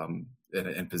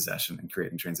in possession and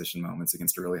creating transition moments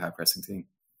against a really high pressing team.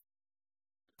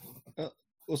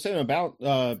 Well, saying about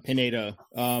Pineda,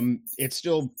 it's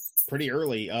still pretty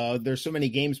early. There's so many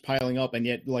games piling up, and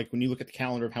yet, like, when you look at the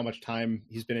calendar of how much time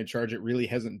he's been in charge, it really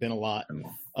hasn't been a lot.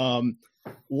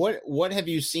 What have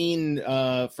you seen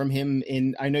from him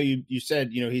in? I know you said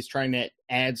he's trying to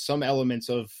add some elements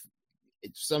of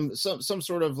some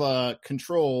sort of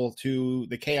control to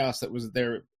the chaos that was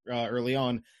there early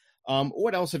on.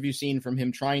 What else have you seen from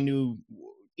him trying to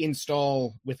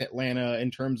install with Atlanta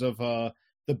in terms of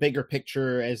the bigger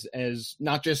picture, as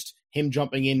not just him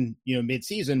jumping in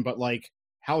mid-season, but like,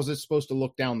 how's this supposed to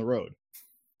look down the road?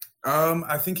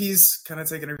 I think he's kind of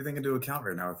taking everything into account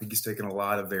right now. I think he's taking a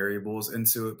lot of variables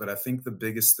into it, but I think the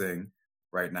biggest thing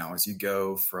right now is you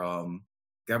go from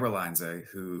Gabriel Heinze,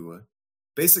 who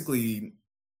basically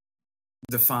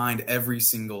defined every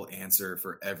single answer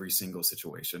for every single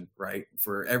situation, right?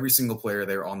 For every single player,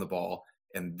 they were on the ball,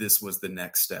 and this was the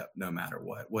next step, no matter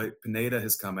what. What Pineda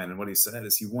has come in and what he said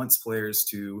is he wants players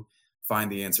to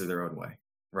find the answer their own way,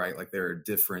 right? Like, there are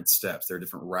different steps, there are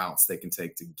different routes they can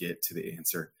take to get to the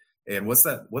answer. And what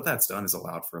that's done is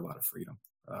allowed for a lot of freedom.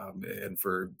 And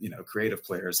for, creative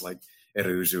players like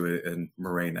Araujo and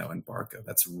Moreno and Barca,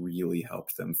 that's really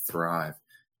helped them thrive.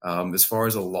 As far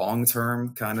as a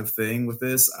long-term kind of thing with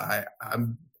this,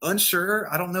 I'm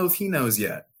unsure. I don't know if he knows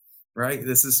yet, right?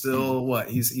 This is still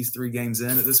he's 3 games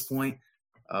in at this point.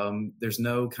 There's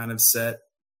no kind of set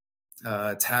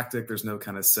tactic. There's no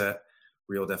kind of set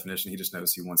real definition. He just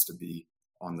knows he wants to be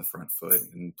on the front foot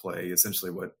and play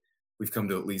essentially what we've come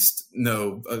to at least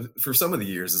know for some of the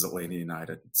years is Atlanta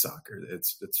United soccer.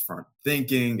 It's front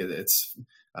thinking. It's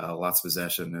lots of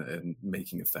possession and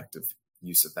making effective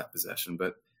use of that possession.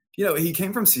 But, he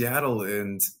came from Seattle,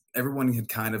 and everyone had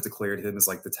kind of declared him as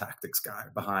like the tactics guy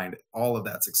behind all of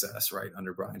that success, right,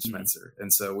 under Brian Schmetzer.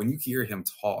 And so when you hear him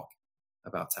talk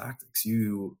about tactics,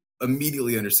 you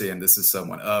immediately understand this is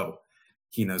someone,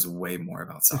 he knows way more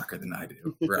about soccer than I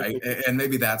do, right? And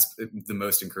maybe that's the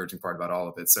most encouraging part about all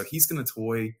of it. So he's going to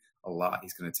toy a lot.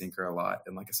 He's going to tinker a lot.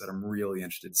 And like I said, I'm really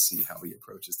interested to see how he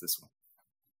approaches this one.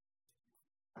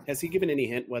 Has he given any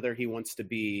hint whether he wants to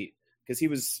be, because he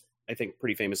was, I think,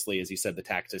 pretty famously, as you said, the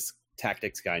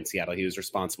tactics guy in Seattle. He was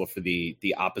responsible for the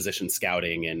opposition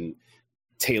scouting and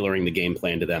tailoring the game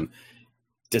plan to them.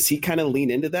 Does he kind of lean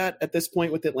into that at this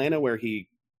point with Atlanta, where he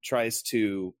tries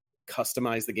to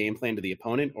customize the game plan to the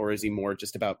opponent, or is he more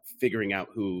just about figuring out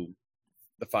who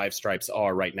the 5 stripes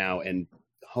are right now and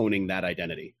honing that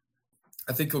identity?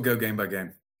 I think he'll go game by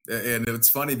game. And it's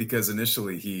funny because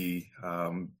initially he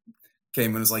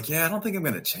came and was like, I don't think I'm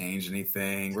going to change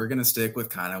anything. We're going to stick with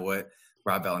kind of what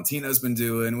Rob Valentino's been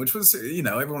doing, which was,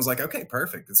 everyone's like, okay,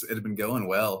 perfect. It had been going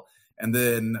well. And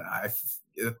then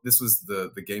this was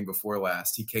the game before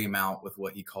last. He came out with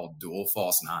what he called dual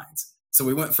false nines. So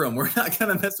we went from, we're not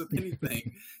going to mess with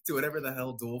anything to whatever the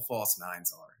hell dual false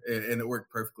nines are. And it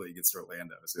worked perfectly against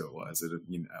Orlando. So it was,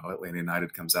 Atlanta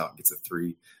United comes out and gets a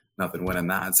 3-0 win in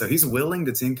that. So he's willing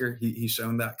to tinker. He's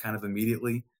shown that kind of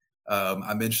immediately.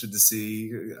 I'm interested to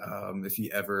see if he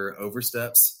ever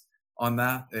oversteps on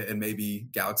that, and maybe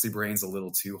Galaxy Brain's a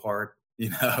little too hard,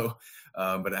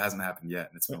 but it hasn't happened yet,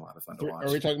 and it's been a lot of fun to watch.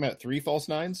 Are we talking about 3 false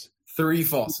nines? 3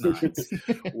 false nines.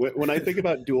 When I think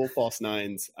about dual false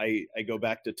nines, I go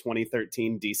back to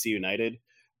 2013 DC United,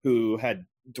 who had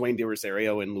Dwayne De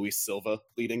Rosario and Luis Silva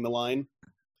leading the line.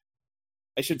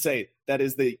 I should say that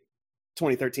is the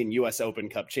 2013 U.S. Open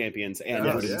Cup champions and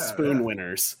wooden spoon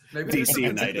winners, maybe DC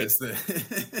United.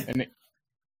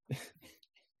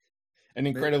 An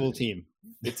incredible team.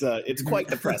 It's quite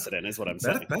the precedent, is what I'm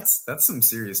saying. That's some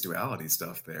serious duality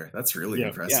stuff there. That's really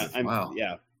impressive. Wow.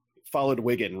 Yeah. Followed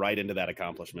Wigan right into that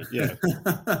accomplishment. Yeah.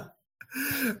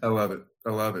 I love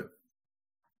it.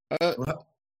 Well,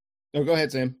 Go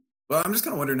ahead, Sam. well, I'm just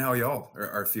kind of wondering how y'all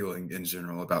are feeling in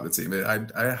general about the team.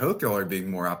 I hope y'all are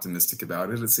being more optimistic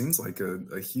about it. It seems like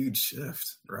a huge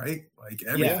shift, right? Like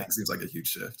everything seems like a huge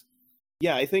shift.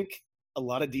 Yeah, I think a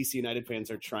lot of DC United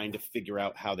fans are trying to figure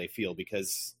out how they feel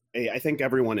because I think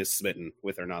everyone is smitten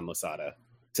with Hernan Losada,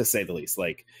 to say the least.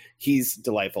 Like, he's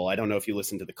delightful. I don't know if you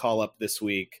listened to the call up this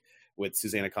week with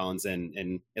Susanna Collins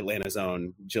and Atlanta's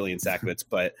own Jillian Sakovits,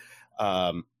 but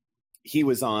he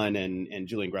was on and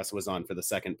Julian Gressel was on for the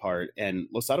second part, and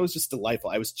Losada was just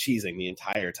delightful. I was cheesing the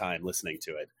entire time listening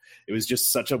to it. It was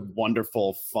just such a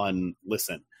wonderful, fun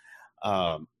listen.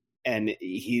 And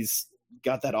he's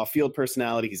got that off-field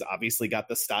personality. He's obviously got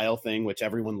the style thing, which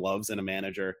everyone loves in a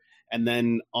manager. And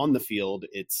then on the field,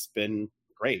 it's been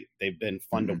great. They've been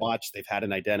fun to watch. They've had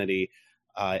an identity.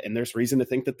 And there's reason to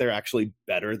think that they're actually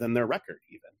better than their record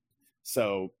even.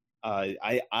 So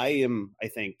I am, I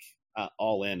think,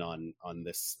 all in on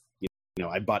this.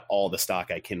 I bought all the stock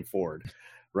I can afford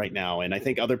right now, and I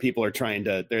think other people are trying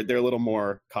to. They're a little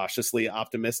more cautiously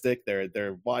optimistic.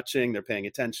 They're watching. They're paying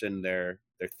attention. They're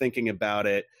thinking about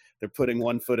it. They're putting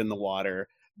one foot in the water,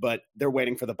 but they're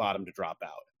waiting for the bottom to drop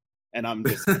out. And I'm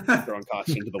just throwing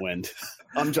caution to the wind.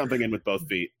 I'm jumping in with both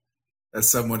feet. As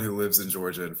someone who lives in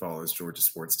Georgia and follows Georgia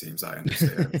sports teams, I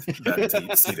understand that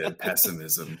deep-seated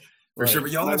pessimism. For sure,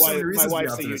 but y'all have so many reasons to be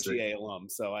optimistic. My wife's a UGA alum,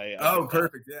 so I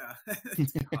perfect, yeah.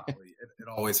 Golly, it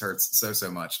always hurts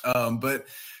so much. But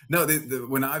no,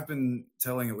 when I've been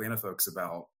telling Atlanta folks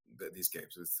about these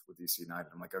games with DC United,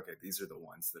 I'm like, okay, these are the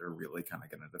ones that are really kind of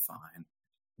going to define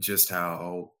just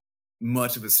how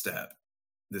much of a step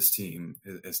this team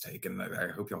has taken. I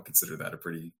hope y'all consider that a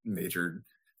pretty major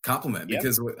compliment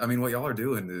because, I mean, what y'all are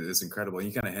doing is incredible.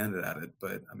 You kind of hinted at it,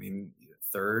 but I mean,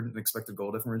 third expected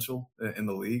goal differential in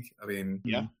the league. I mean,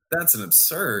 that's an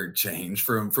absurd change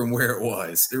from where it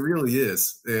was. It really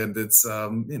is. And it's,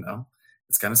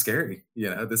 it's kind of scary.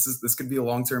 This could be a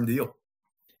long-term deal.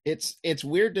 It's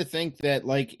weird to think that,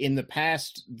 like, in the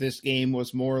past, this game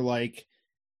was more like,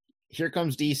 here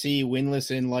comes DC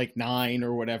winless in like 9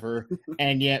 or whatever.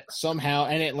 And yet somehow,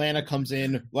 and Atlanta comes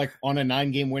in like on a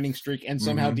 9-game winning streak and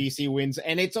somehow DC wins.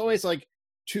 And it's always like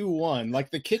 2-1.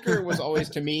 Like, the kicker was always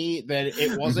to me that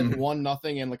it wasn't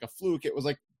 1-0 and like a fluke. It was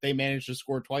like they managed to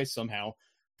score twice somehow.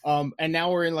 And now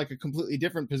we're in like a completely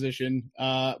different position.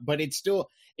 But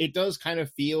it does kind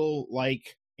of feel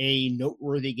like a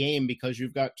noteworthy game because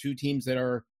you've got two teams that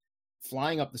are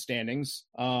flying up the standings.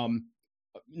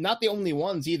 Not the only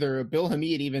ones either. Bill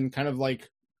Hamid even kind of like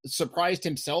surprised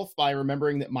himself by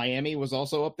remembering that Miami was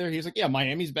also up there. He's like, yeah,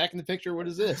 Miami's back in the picture. What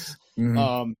is this?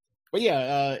 But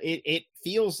yeah, it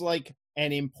feels like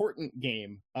an important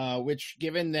game, which,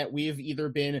 given that we've either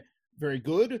been very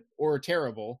good or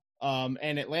terrible,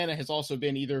 and Atlanta has also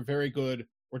been either very good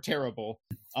or terrible.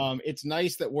 It's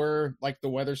nice that we're like, the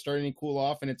weather's starting to cool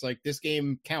off and it's like, this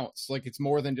game counts. Like, it's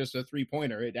more than just a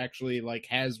 3-pointer. It actually like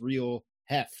has real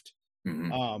heft.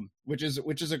 Which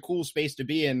is a cool space to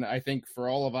be in. I think for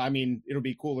all of, I mean, it'll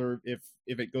be cooler if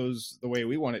it goes the way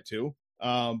we want it to.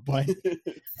 But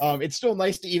it's still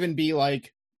nice to even be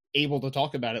like able to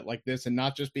talk about it like this and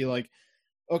not just be like,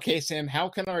 okay, Sam, how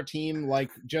can our team like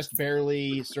just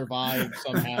barely survive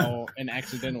somehow and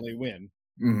accidentally win?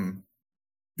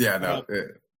 Yeah, no.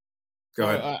 Go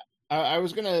ahead. I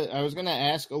was gonna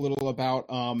ask a little about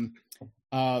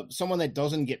someone that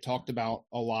doesn't get talked about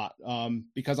a lot,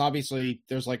 because obviously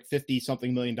there's like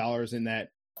 $50-something million in that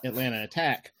Atlanta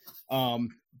attack.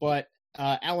 But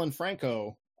Alan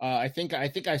Franco, I think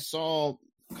I saw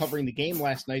covering the game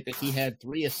last night that he had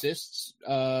 3 assists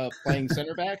playing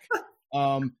center back.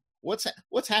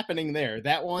 What's happening there?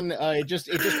 That one, it just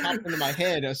popped into my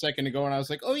head a second ago, and I was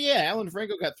like, oh yeah, Alan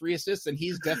Franco got 3 assists, and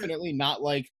he's definitely not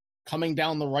like coming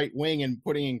down the right wing and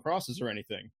putting in crosses or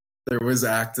anything. There was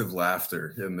active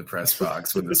laughter in the press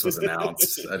box when this was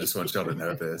announced. I just want y'all to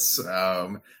know this.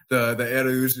 The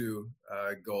Araujo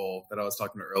goal that I was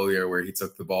talking about earlier, where he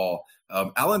took the ball,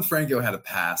 Alan Franco had a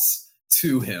pass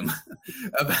to him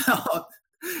about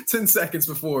 10 seconds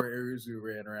before Araujo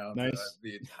ran around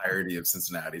the entirety of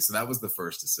Cincinnati. So that was the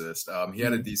first assist. He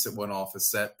had a decent one off a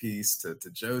set piece to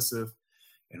Joseph.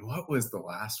 And what was the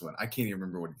last one? I can't even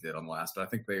remember what he did on the last, but I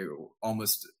think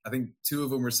 2 of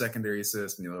them were secondary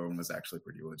assists and the other one was actually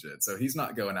pretty legit. So he's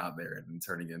not going out there and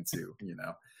turning into,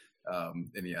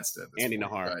 Iniesta. Andy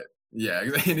Nahar. But yeah,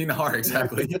 Andy Nahar,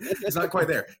 exactly. He's not quite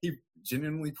there. He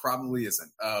genuinely probably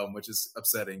isn't, which is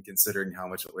upsetting considering how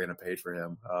much Atlanta paid for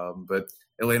him. But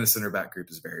Atlanta's center back group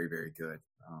is very, very good.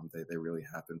 They really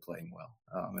have been playing well.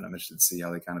 And I'm interested to see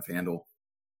how they kind of handle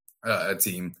a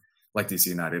team like DC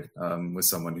United, with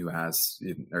someone who has,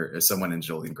 or someone in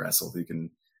Julian Gressel who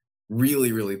can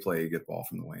really, really play a good ball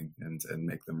from the wing and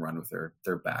make them run with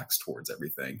their backs towards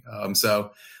everything.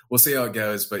 So we'll see how it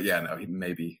goes. But yeah, no, he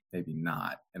maybe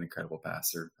not an incredible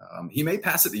passer. He may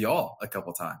pass it to y'all a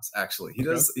couple times. Actually, he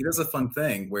does a fun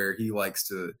thing where he likes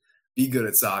to be good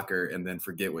at soccer and then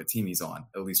forget what team he's on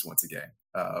at least once a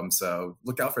game. So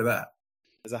look out for that.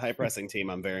 As a high pressing team,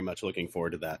 I'm very much looking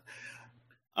forward to that.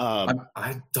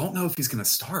 I don't know if he's going to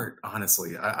start,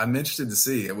 honestly. I'm interested to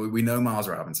see. We know Miles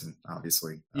Robinson,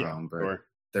 obviously. Yeah, but sure.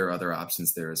 There are other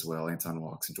options there as well. Anton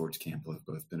Walkes and George Campbell have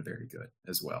both been very good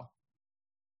as well.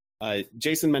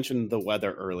 Jason mentioned the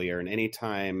weather earlier, and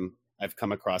anytime I've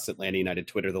come across Atlanta United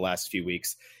Twitter the last few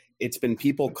weeks, it's been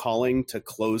people calling to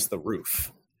close the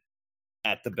roof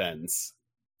at the Benz.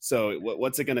 So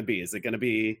what's it going to be?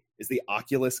 Is the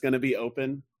Oculus going to be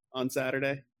open on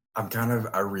Saturday?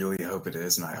 I really hope it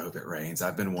is, and I hope it rains.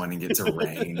 I've been wanting it to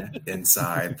rain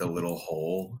inside the little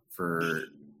hole for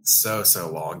so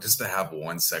long, just to have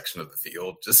one section of the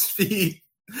field just be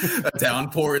a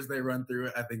downpour as they run through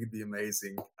it. I think it'd be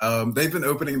amazing. They've been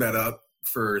opening that up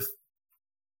for,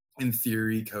 in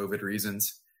theory, COVID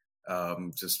reasons,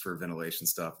 just for ventilation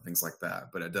stuff and things like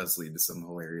that. But it does lead to some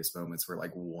hilarious moments where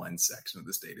like one section of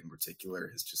the stadium in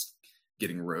particular is just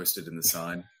getting roasted in the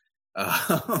sun.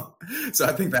 So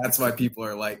I think that's why people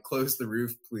are like, close the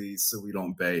roof, please, so we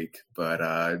don't bake. But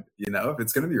if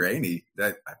it's going to be rainy,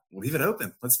 leave it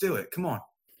open. Let's do it. Come on.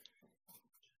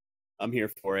 I'm here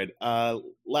for it.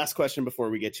 Last question before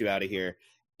we get you out of here.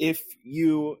 If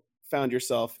you found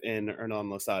yourself in Hernan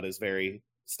Losada's very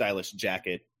stylish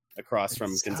jacket across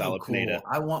from Gonzalo Pineda.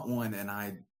 I want one, and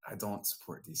I don't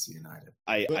support DC United.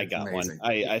 I got amazing.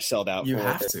 One. I shelled out. You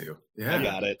have to. Yeah, I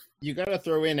got it. You got to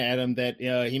throw in, Adam, that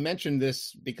he mentioned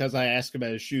this because I asked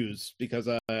about his shoes, because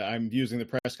I'm using the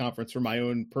press conference for my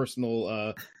own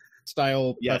personal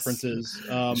style preferences.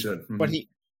 Mm-hmm. But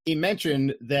he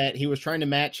mentioned that he was trying to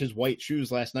match his white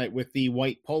shoes last night with the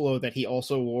white polo that he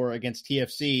also wore against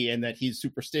TFC, and that he's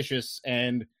superstitious,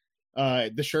 and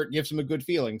the shirt gives him a good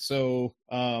feeling. So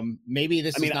maybe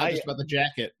this is not just about the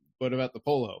jacket, but about the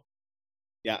polo.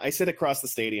 Yeah, I sit across the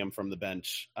stadium from the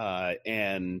bench,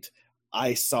 and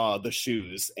I saw the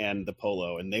shoes and the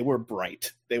polo, and they were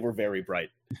bright. They were very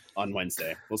bright on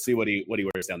Wednesday. We'll see what he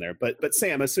wears down there. But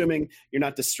Sam, assuming you're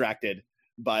not distracted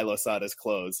by Losada's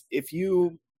clothes, if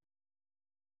you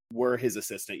were his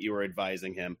assistant, you were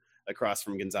advising him across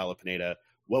from Gonzalo Pineda,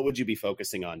 what would you be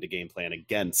focusing on to game plan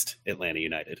against Atlanta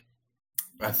United?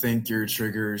 I think your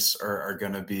triggers are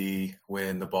going to be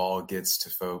when the ball gets to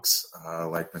folks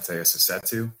like Matheus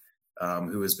Rossetto,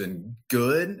 who has been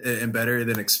good and better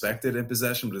than expected in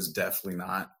possession, but is definitely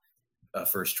not a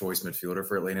first choice midfielder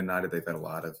for Atlanta United. They've had a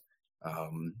lot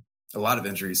of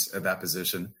injuries at that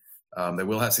position. They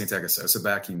will have Santiago Sosa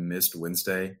back. He missed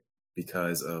Wednesday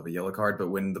because of a yellow card. But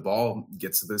when the ball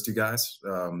gets to those two guys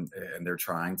and they're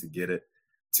trying to get it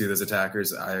to those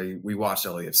attackers, we watched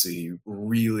LAFC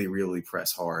really, really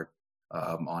press hard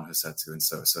on Rossetto and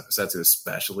Sosa. Rossetto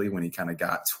especially when he kind of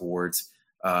got towards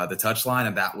the touchline,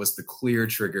 and that was the clear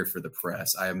trigger for the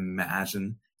press. I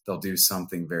imagine they'll do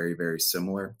something very, very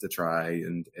similar to try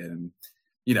and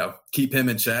keep him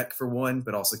in check for one,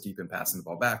 but also keep him passing the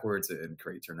ball backwards and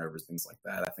create turnovers, things like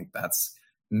that. I think that's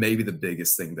maybe the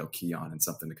biggest thing they'll key on and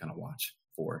something to kind of watch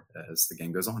for as the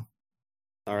game goes on.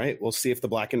 All right, we'll see if the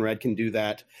Black and Red can do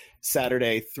that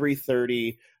Saturday,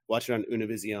 3:30. Watch it on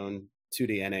Univision,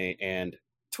 2DNA, and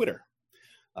Twitter.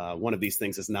 One of these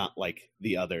things is not like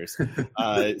the others.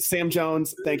 Sam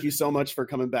Jones, thank you so much for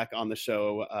coming back on the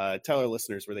show. Tell our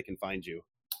listeners where they can find you.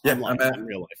 Online, in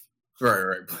real life.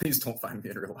 Right. Please don't find me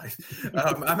in real life.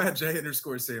 I'm at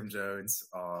J_Sam Jones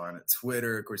on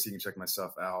Twitter. Of course, you can check my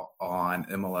stuff out on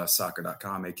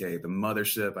MLSsoccer.com, aka The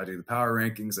Mothership. I do the power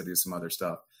rankings. I do some other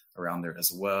stuff around there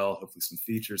as well. Hopefully some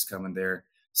features coming there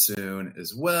soon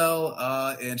as well.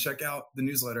 And check out the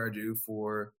newsletter I do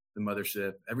for The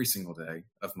Mothership every single day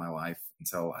of my life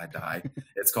until I die.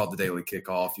 It's called The Daily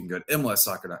Kickoff. You can go to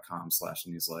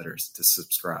MLSsoccer.com/newsletters to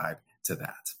subscribe to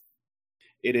that.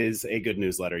 It is a good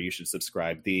newsletter. You should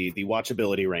subscribe. The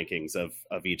watchability rankings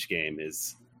of each game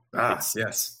is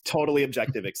totally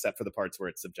objective, except for the parts where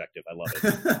it's subjective. I love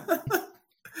it.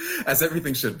 As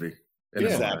everything should be.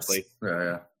 Exactly.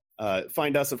 Yeah.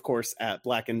 Find us, of course, at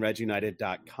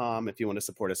blackandredunited.com. If you want to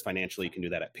support us financially, you can do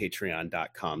that at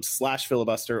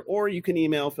patreon.com/filibuster, or you can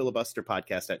email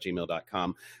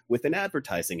filibusterpodcast@gmail.com with an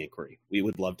advertising inquiry. We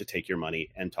would love to take your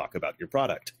money and talk about your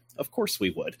product. Of course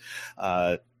we would.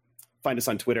 Find us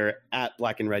on Twitter at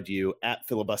blackandredu, at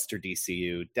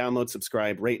filibusterdcu. Download,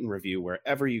 subscribe, rate, and review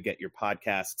wherever you get your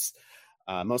podcasts.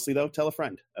 Mostly, though, tell a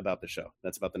friend about the show.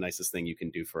 That's about the nicest thing you can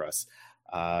do for us.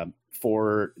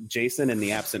 For Jason and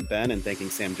the absent Ben, and thanking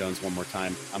Sam Jones one more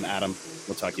time, I'm Adam.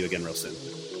 We'll talk to you again real soon.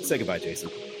 Say goodbye, Jason.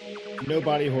 No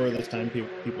body horror this time,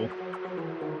 people.